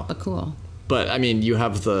 Wow. But cool. But I mean, you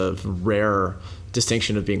have the rare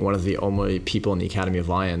distinction of being one of the only people in the Academy of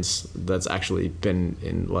Lions that's actually been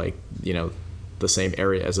in the same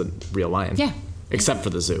area as a real lion. Yeah. Except for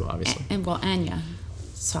the zoo, obviously. And Anya.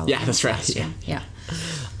 Yeah, that's right. Yeah.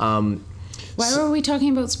 Why were we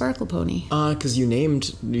talking about Sparkle Pony? Because you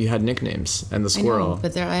had nicknames, and the squirrel. I know,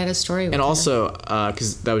 but I had a story with her. And also,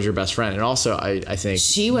 because that was your best friend. And also, I think...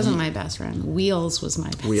 She wasn't my best friend. Wheels was my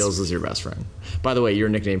best friend. Wheels was your best friend. By the way, your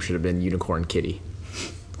nickname should have been Unicorn Kitty.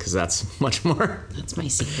 because that's much more. That's my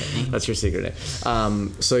secret name. That's your secret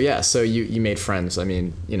name. So you made friends. I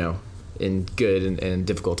mean, in good and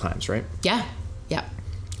difficult times, right? Yeah. Yeah.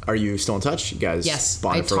 Are you still in touch? You guys Yes.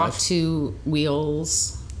 bonded for life? I talked to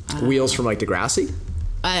Wheels. Wheels from like Degrassi?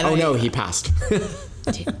 No, he passed.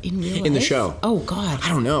 In real life? In the show. Oh, God. I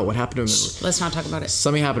don't know. What happened to him? Let's not talk about it.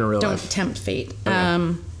 Something happened in real life. Don't tempt fate.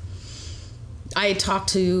 Okay. I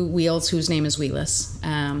talked to Wheels, whose name is Wheeless.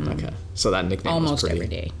 Okay. So that nickname almost was pretty every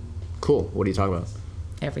day. Cool. What are you talking about?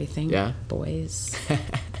 Everything. Yeah? Boys.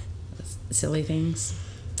 Silly things.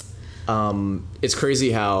 It's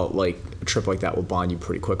crazy how like a trip like that will bond you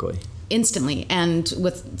pretty quickly. Instantly. And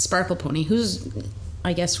with Sparkle Pony, whose,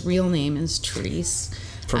 I guess, real name is Therese.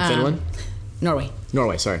 From Finland? Norway.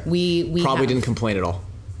 Norway, sorry. We probably didn't complain at all.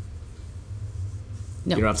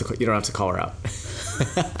 No. You don't have to call her out.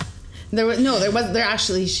 There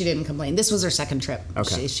actually, she didn't complain. This was her second trip.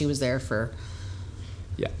 Okay. She was there for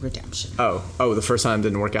redemption. Oh, the first time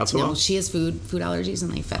didn't work out so well? No, she has food allergies,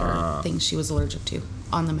 and they fed her things she was allergic to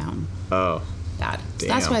on the mountain. Oh. Bad. So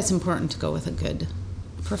that's why it's important to go with a good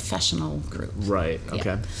professional group. Right.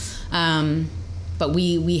 Okay. Yeah. But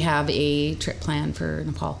we have a trip planned for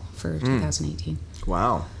Nepal for 2018.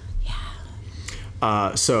 Wow.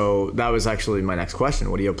 Yeah. So that was actually my next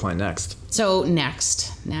question. What do you have planned next? So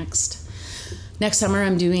next summer,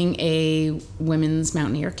 I'm doing a women's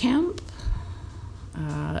mountaineer camp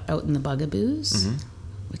out in the Bugaboos,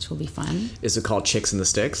 which will be fun. Is it called Chicks in the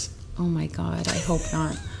Sticks? Oh my God, I hope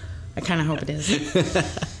not. I kind of hope it is.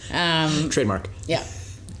 Trademark. Yeah.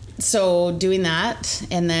 So doing that,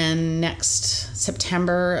 and then next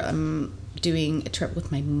September, I'm doing a trip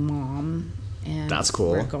with my mom. And that's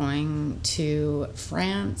cool. We're going to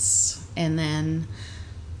France, and then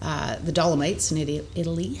the Dolomites in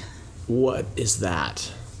Italy. What is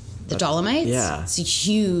that? The Dolomites? Yeah. It's a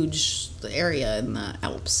huge area in the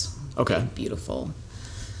Alps. Okay. Big, beautiful,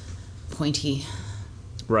 pointy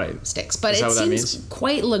sticks. But is that it what that seems means?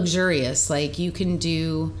 quite luxurious. Like you can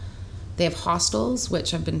do, they have hostels,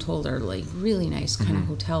 which I've been told are like really nice kind of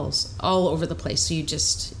hotels all over the place. So you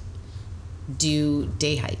just do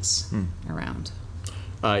day hikes around.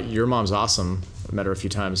 Your mom's awesome. I've met her a few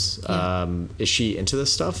times. Yeah. Is she into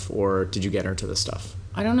this stuff, or did you get her into this stuff?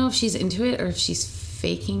 I don't know if she's into it or if she's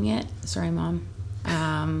faking it. Sorry, Mom.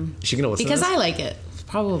 Is she gonna listen because to this? I like it.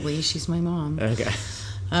 Probably. She's my mom. Okay.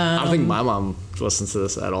 I don't think my mom listens to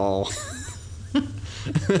this at all.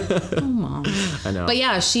 Oh, Mom. I know. But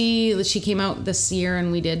yeah, she came out this year,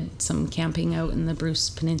 and we did some camping out in the Bruce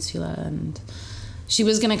Peninsula, and she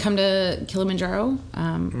was going to come to Kilimanjaro,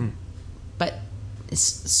 but it's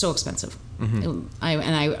so expensive.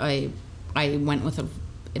 I went with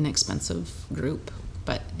an expensive group,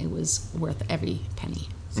 but it was worth every penny.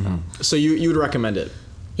 So you would recommend it?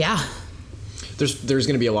 Yeah. There's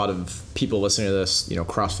going to be a lot of people listening to this,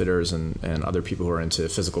 CrossFitters and other people who are into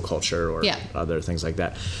physical culture or other things like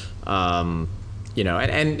that. And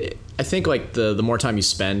I think like the more time you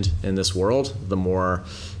spend in this world, the more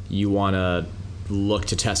you want to look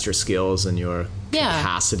to test your skills and your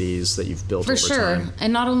capacities that you've built over time. For sure.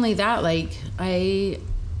 And not only that, like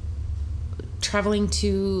traveling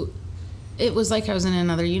to, it was like I was in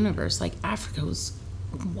another universe. Like Africa was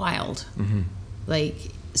wild, like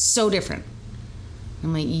so different.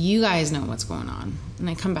 I'm like, you guys know what's going on. And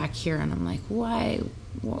I come back here and I'm like, why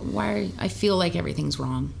I feel like everything's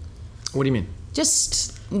wrong. What do you mean?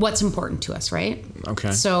 Just what's important to us, right?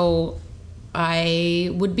 Okay. So I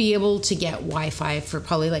would be able to get Wi-Fi for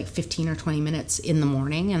probably like 15 or 20 minutes in the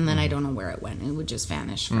morning, and then I don't know where it went. It would just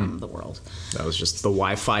vanish from the world. That was just the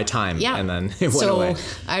Wi-Fi time. Yeah. And then it went away.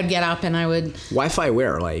 So I'd get up and I would... Wi-Fi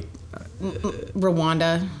where? Like...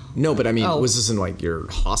 Rwanda. No, but I mean, was this in like your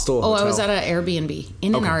hostel? Hotel? I was at an Airbnb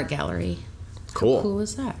in an art gallery. Cool. How cool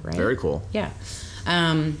is that, right? Very cool. Yeah.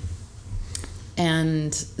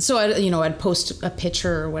 And so I'd post a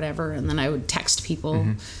picture or whatever, and then I would text people,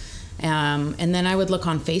 and then I would look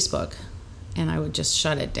on Facebook, and I would just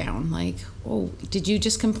shut it down. Like, oh, did you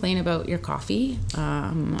just complain about your coffee,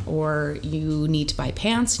 or you need to buy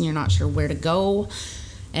pants and you're not sure where to go,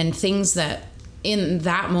 and things that in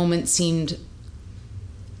that moment seemed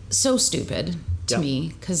so stupid to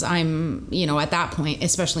me, because I'm, at that point,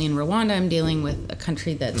 especially in Rwanda, I'm dealing with a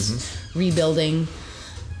country that's rebuilding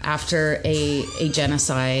after a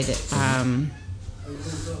genocide.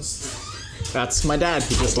 That's my dad.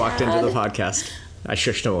 He just walked into the podcast. I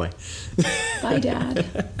shushed him away. Bye, Dad.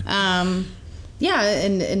 And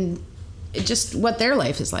just what their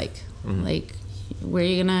life is like. Like, where are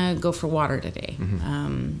you gonna go for water today?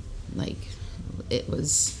 Like, it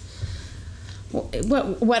was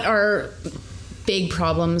what are big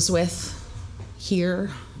problems with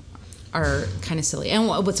here are kind of silly. And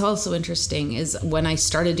what's also interesting is when I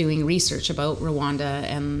started doing research about Rwanda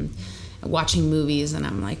and watching movies, and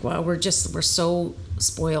I'm like, well, we're so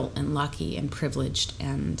spoiled and lucky and privileged.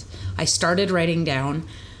 And I started writing down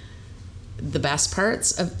the best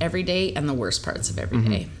parts of every day and the worst parts of every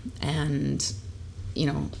day. And, you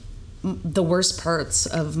know, the worst parts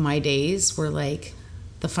of my days were like,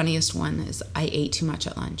 the funniest one is I ate too much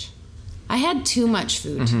at lunch. I had too much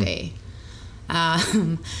food today.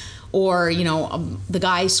 Or, you know, the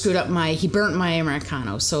guy screwed up he burnt my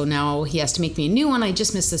Americano. So now he has to make me a new one. I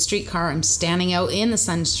just missed the streetcar. I'm standing out in the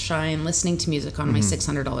sunshine, listening to music on my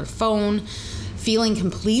 $600 phone, feeling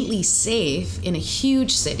completely safe in a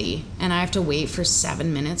huge city. And I have to wait for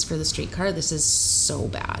 7 minutes for the streetcar. This is so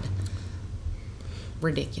bad.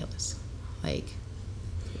 Ridiculous. Like,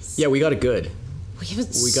 yeah, we got it good.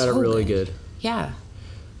 We got it really good. Yeah.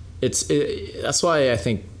 That's why I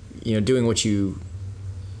think, you know, doing what you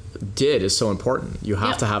did is so important. You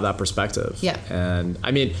have to have that perspective. Yeah. And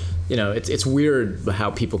I mean, you know, it's weird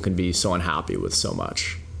how people can be so unhappy with so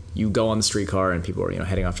much. You go on the streetcar and people are, you know,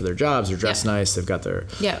 heading off to their jobs, they're dressed nice, they've got their,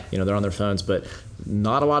 you know, they're on their phones, but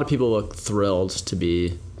not a lot of people look thrilled to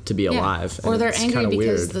be alive. Or they're angry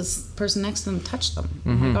because this person next to them touched them. Oh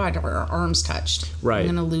my God, our arms touched. Right.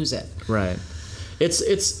 I'm going to lose it. Right.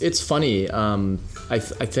 It's funny. I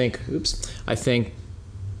think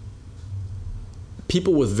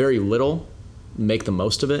people with very little make the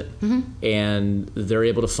most of it, and they're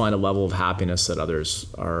able to find a level of happiness that others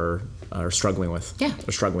are struggling with. Yeah.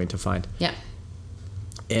 Are struggling to find. Yeah.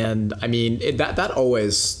 And I mean, that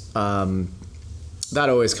always kind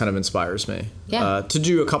of inspires me. Yeah. To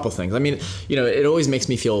do a couple things. I mean, you know, it always makes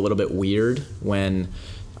me feel a little bit weird when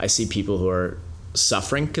I see people who are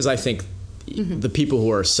suffering, because I think the people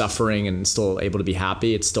who are suffering and still able to be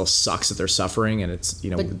happy, it still sucks that they're suffering, and it's, you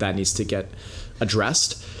know, that needs to get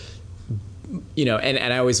addressed. You know,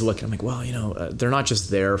 and I always look and I'm like, well, you know, they're not just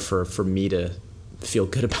there for me to feel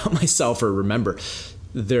good about myself or remember.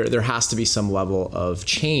 There has to be some level of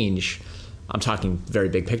change. I'm talking very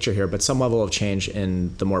big picture here, but some level of change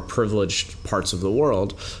in the more privileged parts of the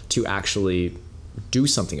world to actually do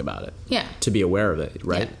something about it. Yeah. To be aware of it,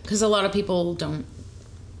 right? Because a lot of people don't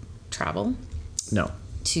travel. No.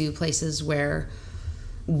 To places where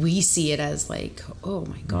we see it as like, oh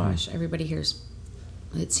my gosh, everybody here's,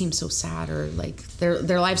 it seems so sad, or like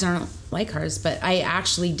their lives aren't like ours. But I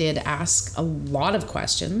actually did ask a lot of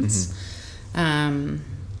questions.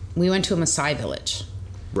 We went to a Maasai village.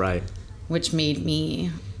 Right. Which made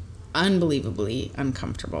me unbelievably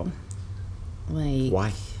uncomfortable. Like,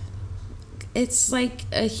 why? It's like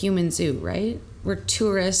a human zoo, right? We're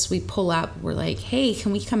tourists. We pull up. We're like, hey,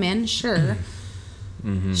 can we come in? Sure.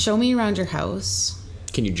 Show me around your house.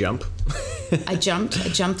 Can you jump? I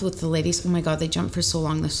jumped with the ladies. Oh my God, they jumped for so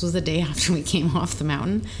long. This was the day after we came off the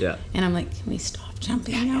mountain. Yeah. And I'm like, can we stop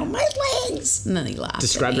jumping now? My legs. And then they laughed.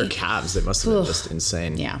 Describe their calves. They must have been just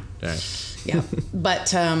insane. Yeah. Right. Yeah.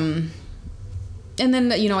 But, and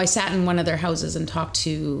then, you know, I sat in one of their houses and talked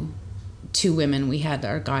to two women. We had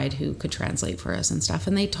our guide who could translate for us and stuff.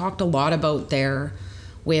 And they talked a lot about their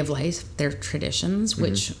way of life, their traditions,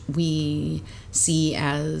 which we see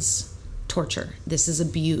as torture. This is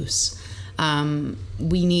abuse.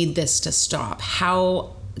 We need this to stop.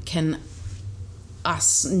 How can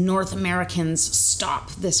us North Americans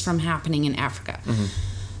stop this from happening in Africa?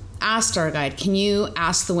 Asked our guide, can you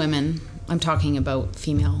ask the women, I'm talking about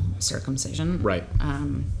female circumcision. Right.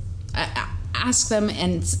 Ask them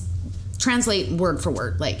and translate word for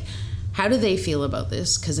word. Like, how do they feel about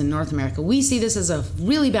this? Because in North America, we see this as a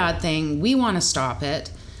really bad thing. We want to stop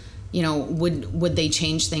it. You know, would they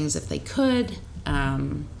change things if they could?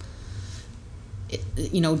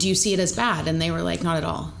 You know, do you see it as bad? And they were like, not at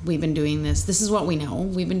all. We've been doing this. This is what we know.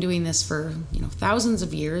 We've been doing this for, you know, thousands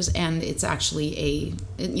of years, and it's actually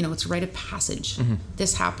it's a rite of passage.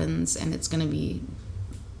 This happens, and it's going to be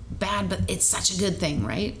bad, but it's such a good thing,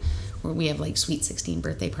 right? Where we have like sweet 16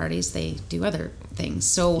 birthday parties, they do other things.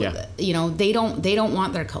 So, you know, they don't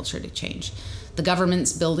want their culture to change. The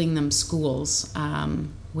government's building them schools,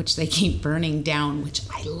 which they keep burning down, which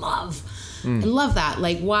I love. I love that.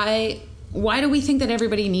 Like, why do we think that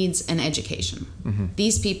everybody needs an education?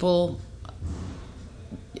 These people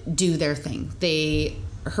do their thing. They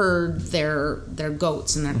herd their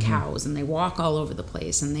goats and their cows, and they walk all over the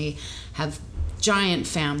place, and they have giant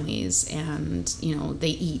families, and, you know, they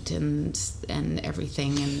eat and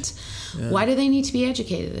everything. And why do they need to be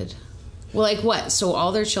educated? Well, like what? So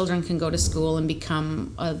all their children can go to school and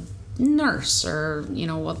become a nurse or, you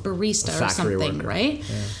know, a barista or something, worker. Right?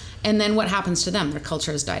 Yeah. And then what happens to them? Their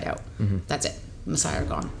culture has died out. That's it. Messiah are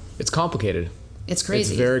gone. It's complicated. It's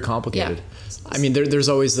crazy. It's very complicated. Yeah. I mean, there's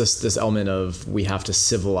always this element of we have to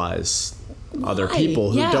civilize other Why?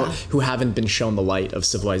 people Yeah. who haven't been shown the light of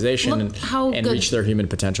civilization and reach their human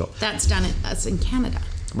potential. That's done it. That's in Canada.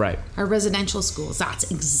 Right. Our residential schools. That's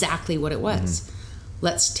exactly what it was. Mm-hmm.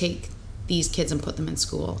 Let's take these kids and put them in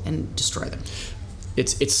school and destroy them.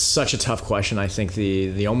 It's such a tough question. I think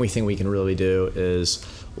the only thing we can really do is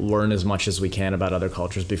learn as much as we can about other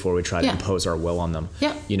cultures before we try to impose our will on them.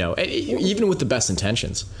 Yeah. You know, even with the best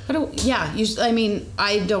intentions. I mean,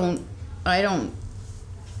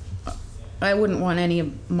 I wouldn't want any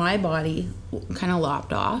of my body kind of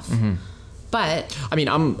lopped off. Mm-hmm. But I mean,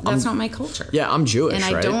 that's not my culture. Yeah, I'm Jewish, and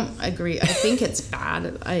I right? don't agree. I think it's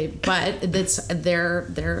bad. But that's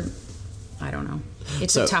they're I don't know.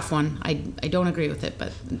 It's a tough one. I don't agree with it,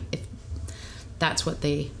 but if that's what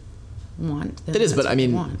they want, then it is. But I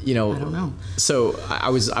mean, you know, I don't know. So I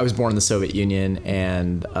was born in the Soviet Union,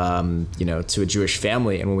 and you know, to a Jewish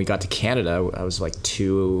family. And when we got to Canada, I was like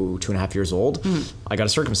 2.5 years old. Mm. I got a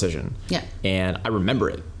circumcision. Yeah, and I remember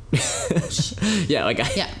it.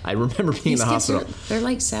 I remember being in the hospital. They're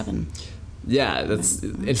like 7. Yeah, that's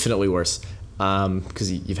infinitely worse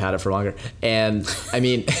because you've had it for longer. And I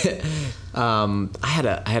mean, I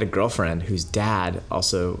had a girlfriend whose dad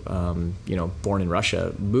also, you know, born in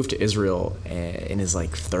Russia, moved to Israel in his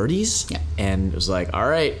like 30s, and it was like, all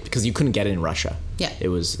right, because you couldn't get it in Russia. Yeah, it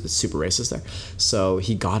was super racist there. So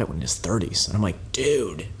he got it when in his 30s, and I'm like,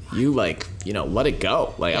 dude, you like, you know, let it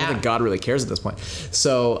go. Like, I don't think God really cares at this point.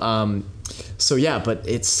 So, yeah, but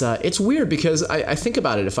it's weird because I think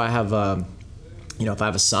about it. If I have, you know, if I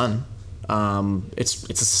have a son, it's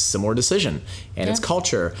a similar decision, and it's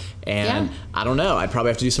culture, and I don't know. I'd probably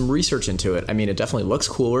have to do some research into it. I mean, it definitely looks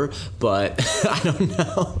cooler, but I don't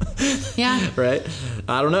know. Yeah. Right.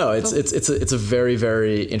 I don't know. It's a very,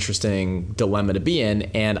 very interesting dilemma to be in,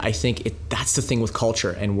 and I think that's the thing with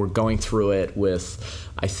culture, and we're going through it with,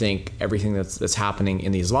 I think, everything that's happening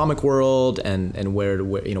in the Islamic world, and where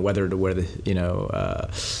you know, whether to wear the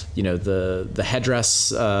the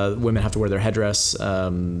headdress, women have to wear their headdress,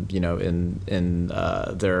 you know, in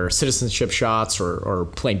their citizenship shots or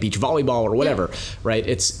playing beach volleyball or whatever, right?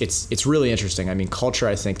 It's really interesting. I mean, culture,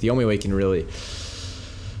 I think the only way you can really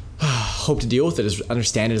hope to deal with it is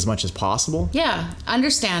understand it as much as possible. Yeah,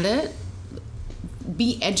 understand it,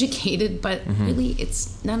 be educated, but really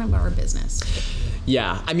it's none of our business.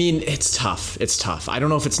 Yeah, I mean, it's tough. It's tough. I don't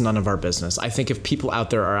know if it's none of our business. I think if people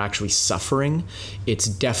out there are actually suffering, it's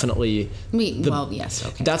definitely... yes,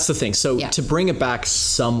 okay. That's the thing. So to bring it back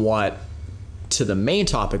somewhat to the main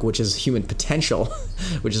topic, which is human potential,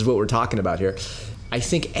 which is what we're talking about here, I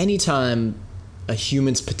think anytime a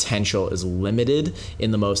human's potential is limited in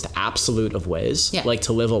the most absolute of ways, like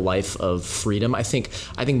to live a life of freedom, I think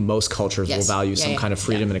most cultures will value some kind of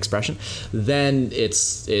freedom and expression, then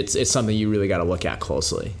it's something you really got to look at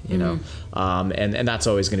closely, you know, and that's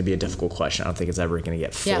always going to be a difficult question. I don't think it's ever going to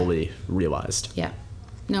get fully realized. Yeah,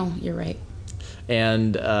 no, you're right.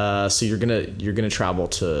 And so you're gonna travel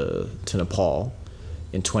to Nepal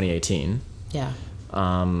in 2018. Yeah.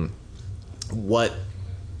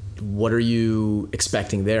 What are you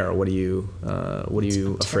expecting there? What are you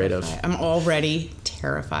afraid of? I'm already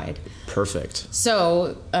terrified. Perfect.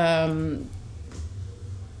 So I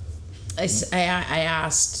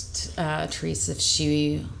asked Therese if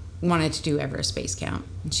she wanted to do Everest Base Camp,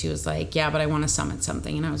 and she was like, "Yeah, but I want to summit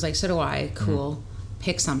something." And I was like, "So do I." Cool. Mm-hmm.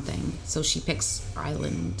 Pick something. So she picks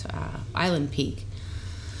Island Peak,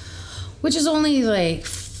 which is only like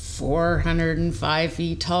 405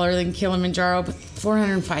 feet taller than Kilimanjaro, but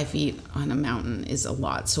 405 feet on a mountain is a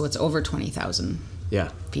lot. So it's over 20,000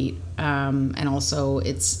 feet. And also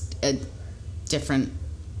it's a different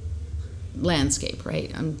landscape,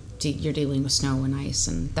 right? You're dealing with snow and ice,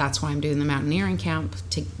 and that's why I'm doing the mountaineering camp,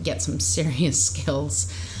 to get some serious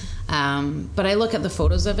skills. But I look at the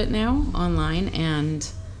photos of it now online, and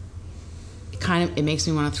it makes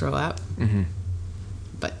me want to throw up. Mm-hmm.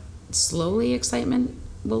 But slowly excitement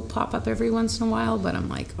will pop up every once in a while, but I'm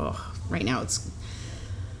like, oh, right now it's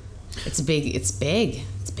big.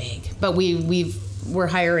 But we're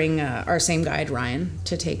hiring our same guide, Ryan,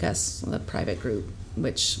 to take us, a private group,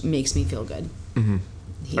 which makes me feel good. Mm-hmm.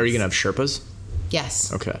 Are you gonna have Sherpas?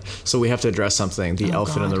 Yes. Okay. So we have to address something, the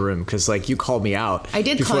elephant in the room, because like you called me out. I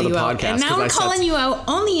did call you out, and now I'm calling you out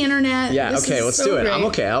on the internet. Yeah. Okay. Let's do it. I'm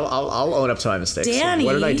okay. I'll own up to my mistakes. Danny,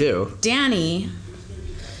 what did I do? Danny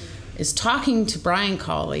is talking to Brian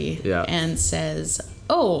Colley and says,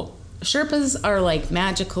 "Oh, Sherpas are like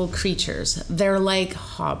magical creatures. They're like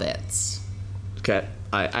hobbits." Okay.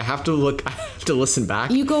 I have to listen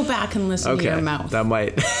back. You go back and listen to your mouth. That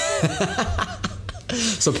might.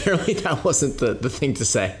 So apparently that wasn't the thing to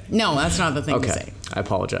say. No, that's not the thing to Okay, say. I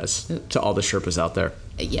apologize to all the Sherpas out there.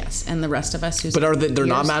 Yes, and the rest of us who's... But they're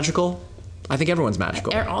not magical? I think everyone's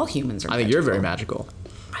magical. All humans are magical. I think you're very magical.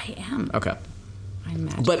 I am. Okay. I'm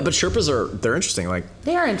magical. But Sherpas they're interesting. Like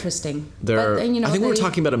they are interesting. They're. But, I think we were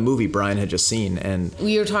talking about a movie Brian had just seen, and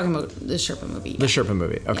we were talking about the Sherpa movie. The Sherpa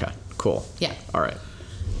movie. Okay, cool. Yeah. All right.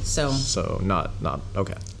 So not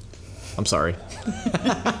okay. I'm sorry.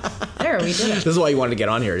 There, we did it. This is why you wanted to get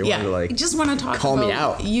on here. You wanted to I just want to talk call about me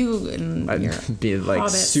out. You and your be like hobbits.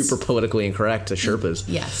 super politically incorrect to Sherpas.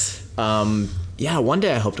 Yes. Yeah, one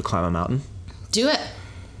day I hope to climb a mountain. Do it.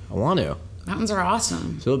 I want to. Mountains are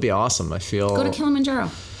awesome. So it'll be awesome. I feel. Go to Kilimanjaro.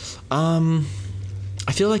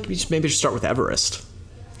 I feel like we maybe should start with Everest.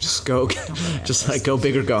 Just go. Just like go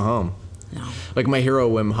big or go home. No. Like my hero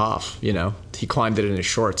Wim Hof. He climbed it in his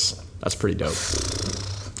shorts. That's pretty dope.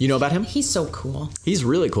 You know about him? He's so cool. He's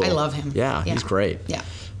really cool. I love him. Yeah, he's great. Yeah.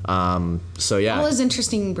 So yeah. All his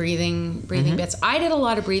interesting breathing bits. I did a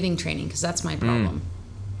lot of breathing training because that's my problem.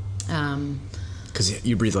 Because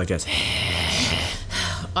you breathe like this.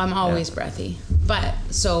 I'm always breathy. But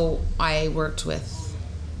so I worked with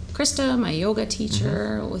Krista, my yoga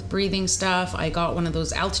teacher, with breathing stuff. I got one of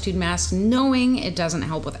those altitude masks, knowing it doesn't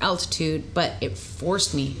help with altitude, but it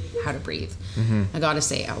forced me how to breathe. I gotta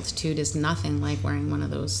say, altitude is nothing like wearing one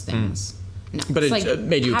of those things. No, but it's it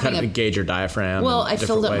made you kind of engage your diaphragm. Well, I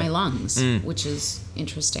filled up my lungs, which is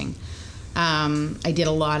interesting. I did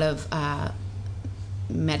a lot of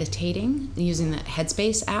meditating using the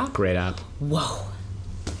Headspace app. Great app. Whoa.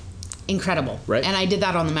 Incredible. Right. And I did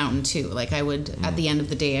that on the mountain too. Like I would, at the end of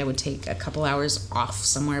the day, I would take a couple hours off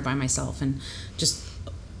somewhere by myself and just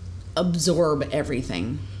absorb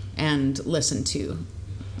everything and listen to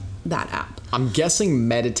that app. I'm guessing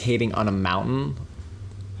meditating on a mountain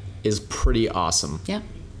is pretty awesome. Yeah.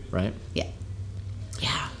 Right? Yeah.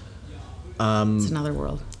 Yeah. It's another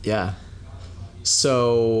world. Yeah.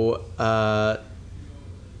 So,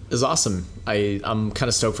 it's awesome. I'm kind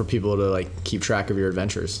of stoked for people to like keep track of your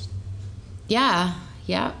adventures. Yeah.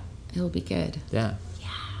 Yeah. It'll be good. Yeah.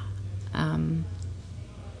 Yeah.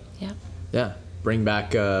 Yeah. Yeah. Bring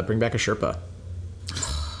back a Sherpa.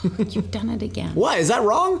 You've done it again. What? Is that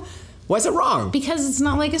wrong? Why is that wrong? Because it's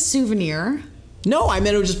not like a souvenir. No, I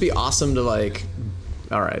meant it would just be awesome to like.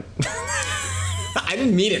 All right. I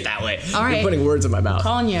didn't mean it that way. All right. You're putting words in my mouth.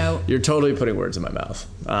 Calling you out. You're totally putting words in my mouth.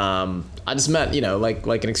 I just meant, like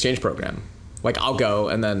an exchange program. Like I'll go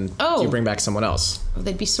and then you bring back someone else. Oh,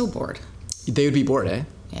 they'd be so bored. They would be bored, eh?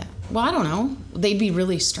 Yeah. Well, I don't know. They'd be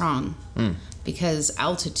really strong because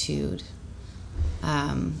altitude,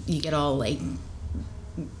 you get all like,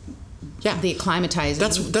 the acclimatizing.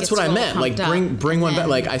 That's what I meant. Like bring one back.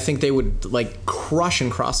 Like I think they would like crush in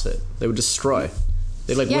CrossFit. They would destroy.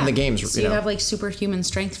 They'd like win the games. So you have like superhuman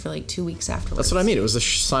strength for like 2 weeks afterwards. That's what I mean. It was a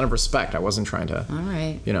sign of respect. I wasn't trying to. All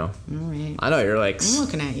right. All right. I know you're like. I'm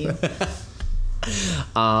looking at you.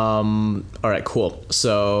 All right, cool.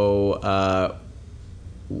 So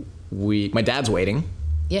my dad's waiting.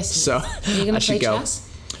 Yes. So are you gonna I should play go. chess?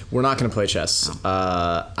 We're not going to play chess.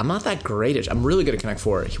 I'm not that great at. I'm really good at Connect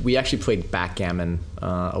Four. We actually played backgammon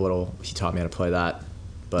a little. He taught me how to play that.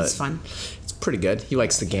 But it's fun. It's pretty good. He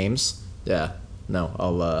likes the games. Yeah. No,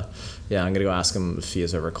 I'm gonna go ask him if he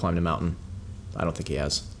has ever climbed a mountain. I don't think he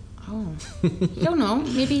has. Oh, you don't know.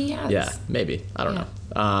 Maybe he has. Yeah, maybe. I don't know.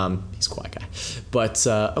 He's a quiet guy. But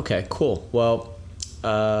okay, cool. Well,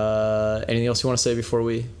 anything else you want to say before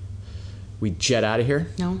we jet out of here?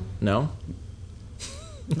 No. No.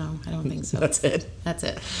 No, I don't think so. That's it. That's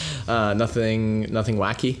it. Nothing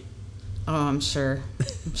wacky. Oh, I'm sure.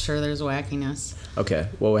 I'm sure there's wackiness. Okay.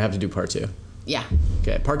 Well, we have to do part 2. Yeah.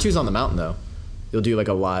 Okay. Part 2's on the mountain though. You'll do like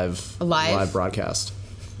a live broadcast.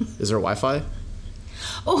 Is there Wi-Fi?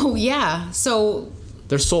 Oh yeah. So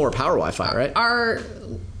there's solar power Wi-Fi, right? Or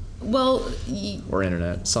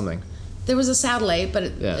internet, something. There was a satellite, but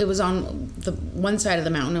it was on the one side of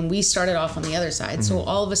the mountain, and we started off on the other side. Mm-hmm. So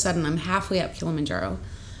all of a sudden, I'm halfway up Kilimanjaro,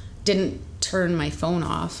 didn't turn my phone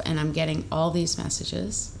off, and I'm getting all these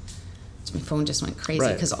messages. So my phone just went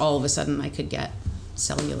crazy because all of a sudden I could get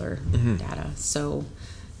cellular data. So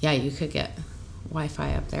yeah, you could get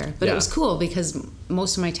Wi-Fi up there. But it was cool because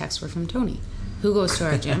most of my texts were from Tony, who goes to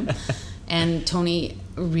our gym. And Tony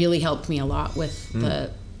really helped me a lot with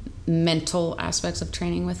the mental aspects of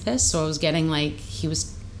training with this. So I was getting he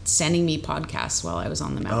was sending me podcasts while I was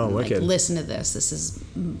on the mountain. Oh, wicked. Like, listen to this. This is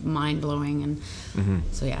mind-blowing. And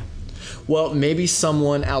so, yeah. Well, maybe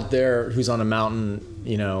someone out there who's on a mountain,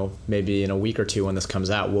 maybe in a week or two when this comes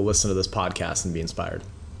out, will listen to this podcast and be inspired.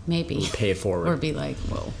 Maybe. Pay it forward. Or be like,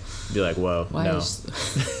 whoa. Be like, whoa, Why no.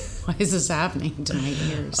 Why is this happening to my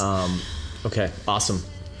ears? Okay, awesome.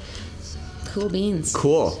 Cool beans.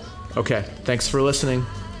 Cool. Okay, thanks for listening.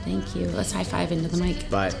 Thank you. Let's high five into the mic.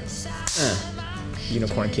 Bye.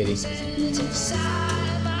 Unicorn kitty.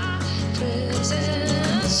 Inside my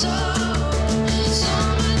prison soul.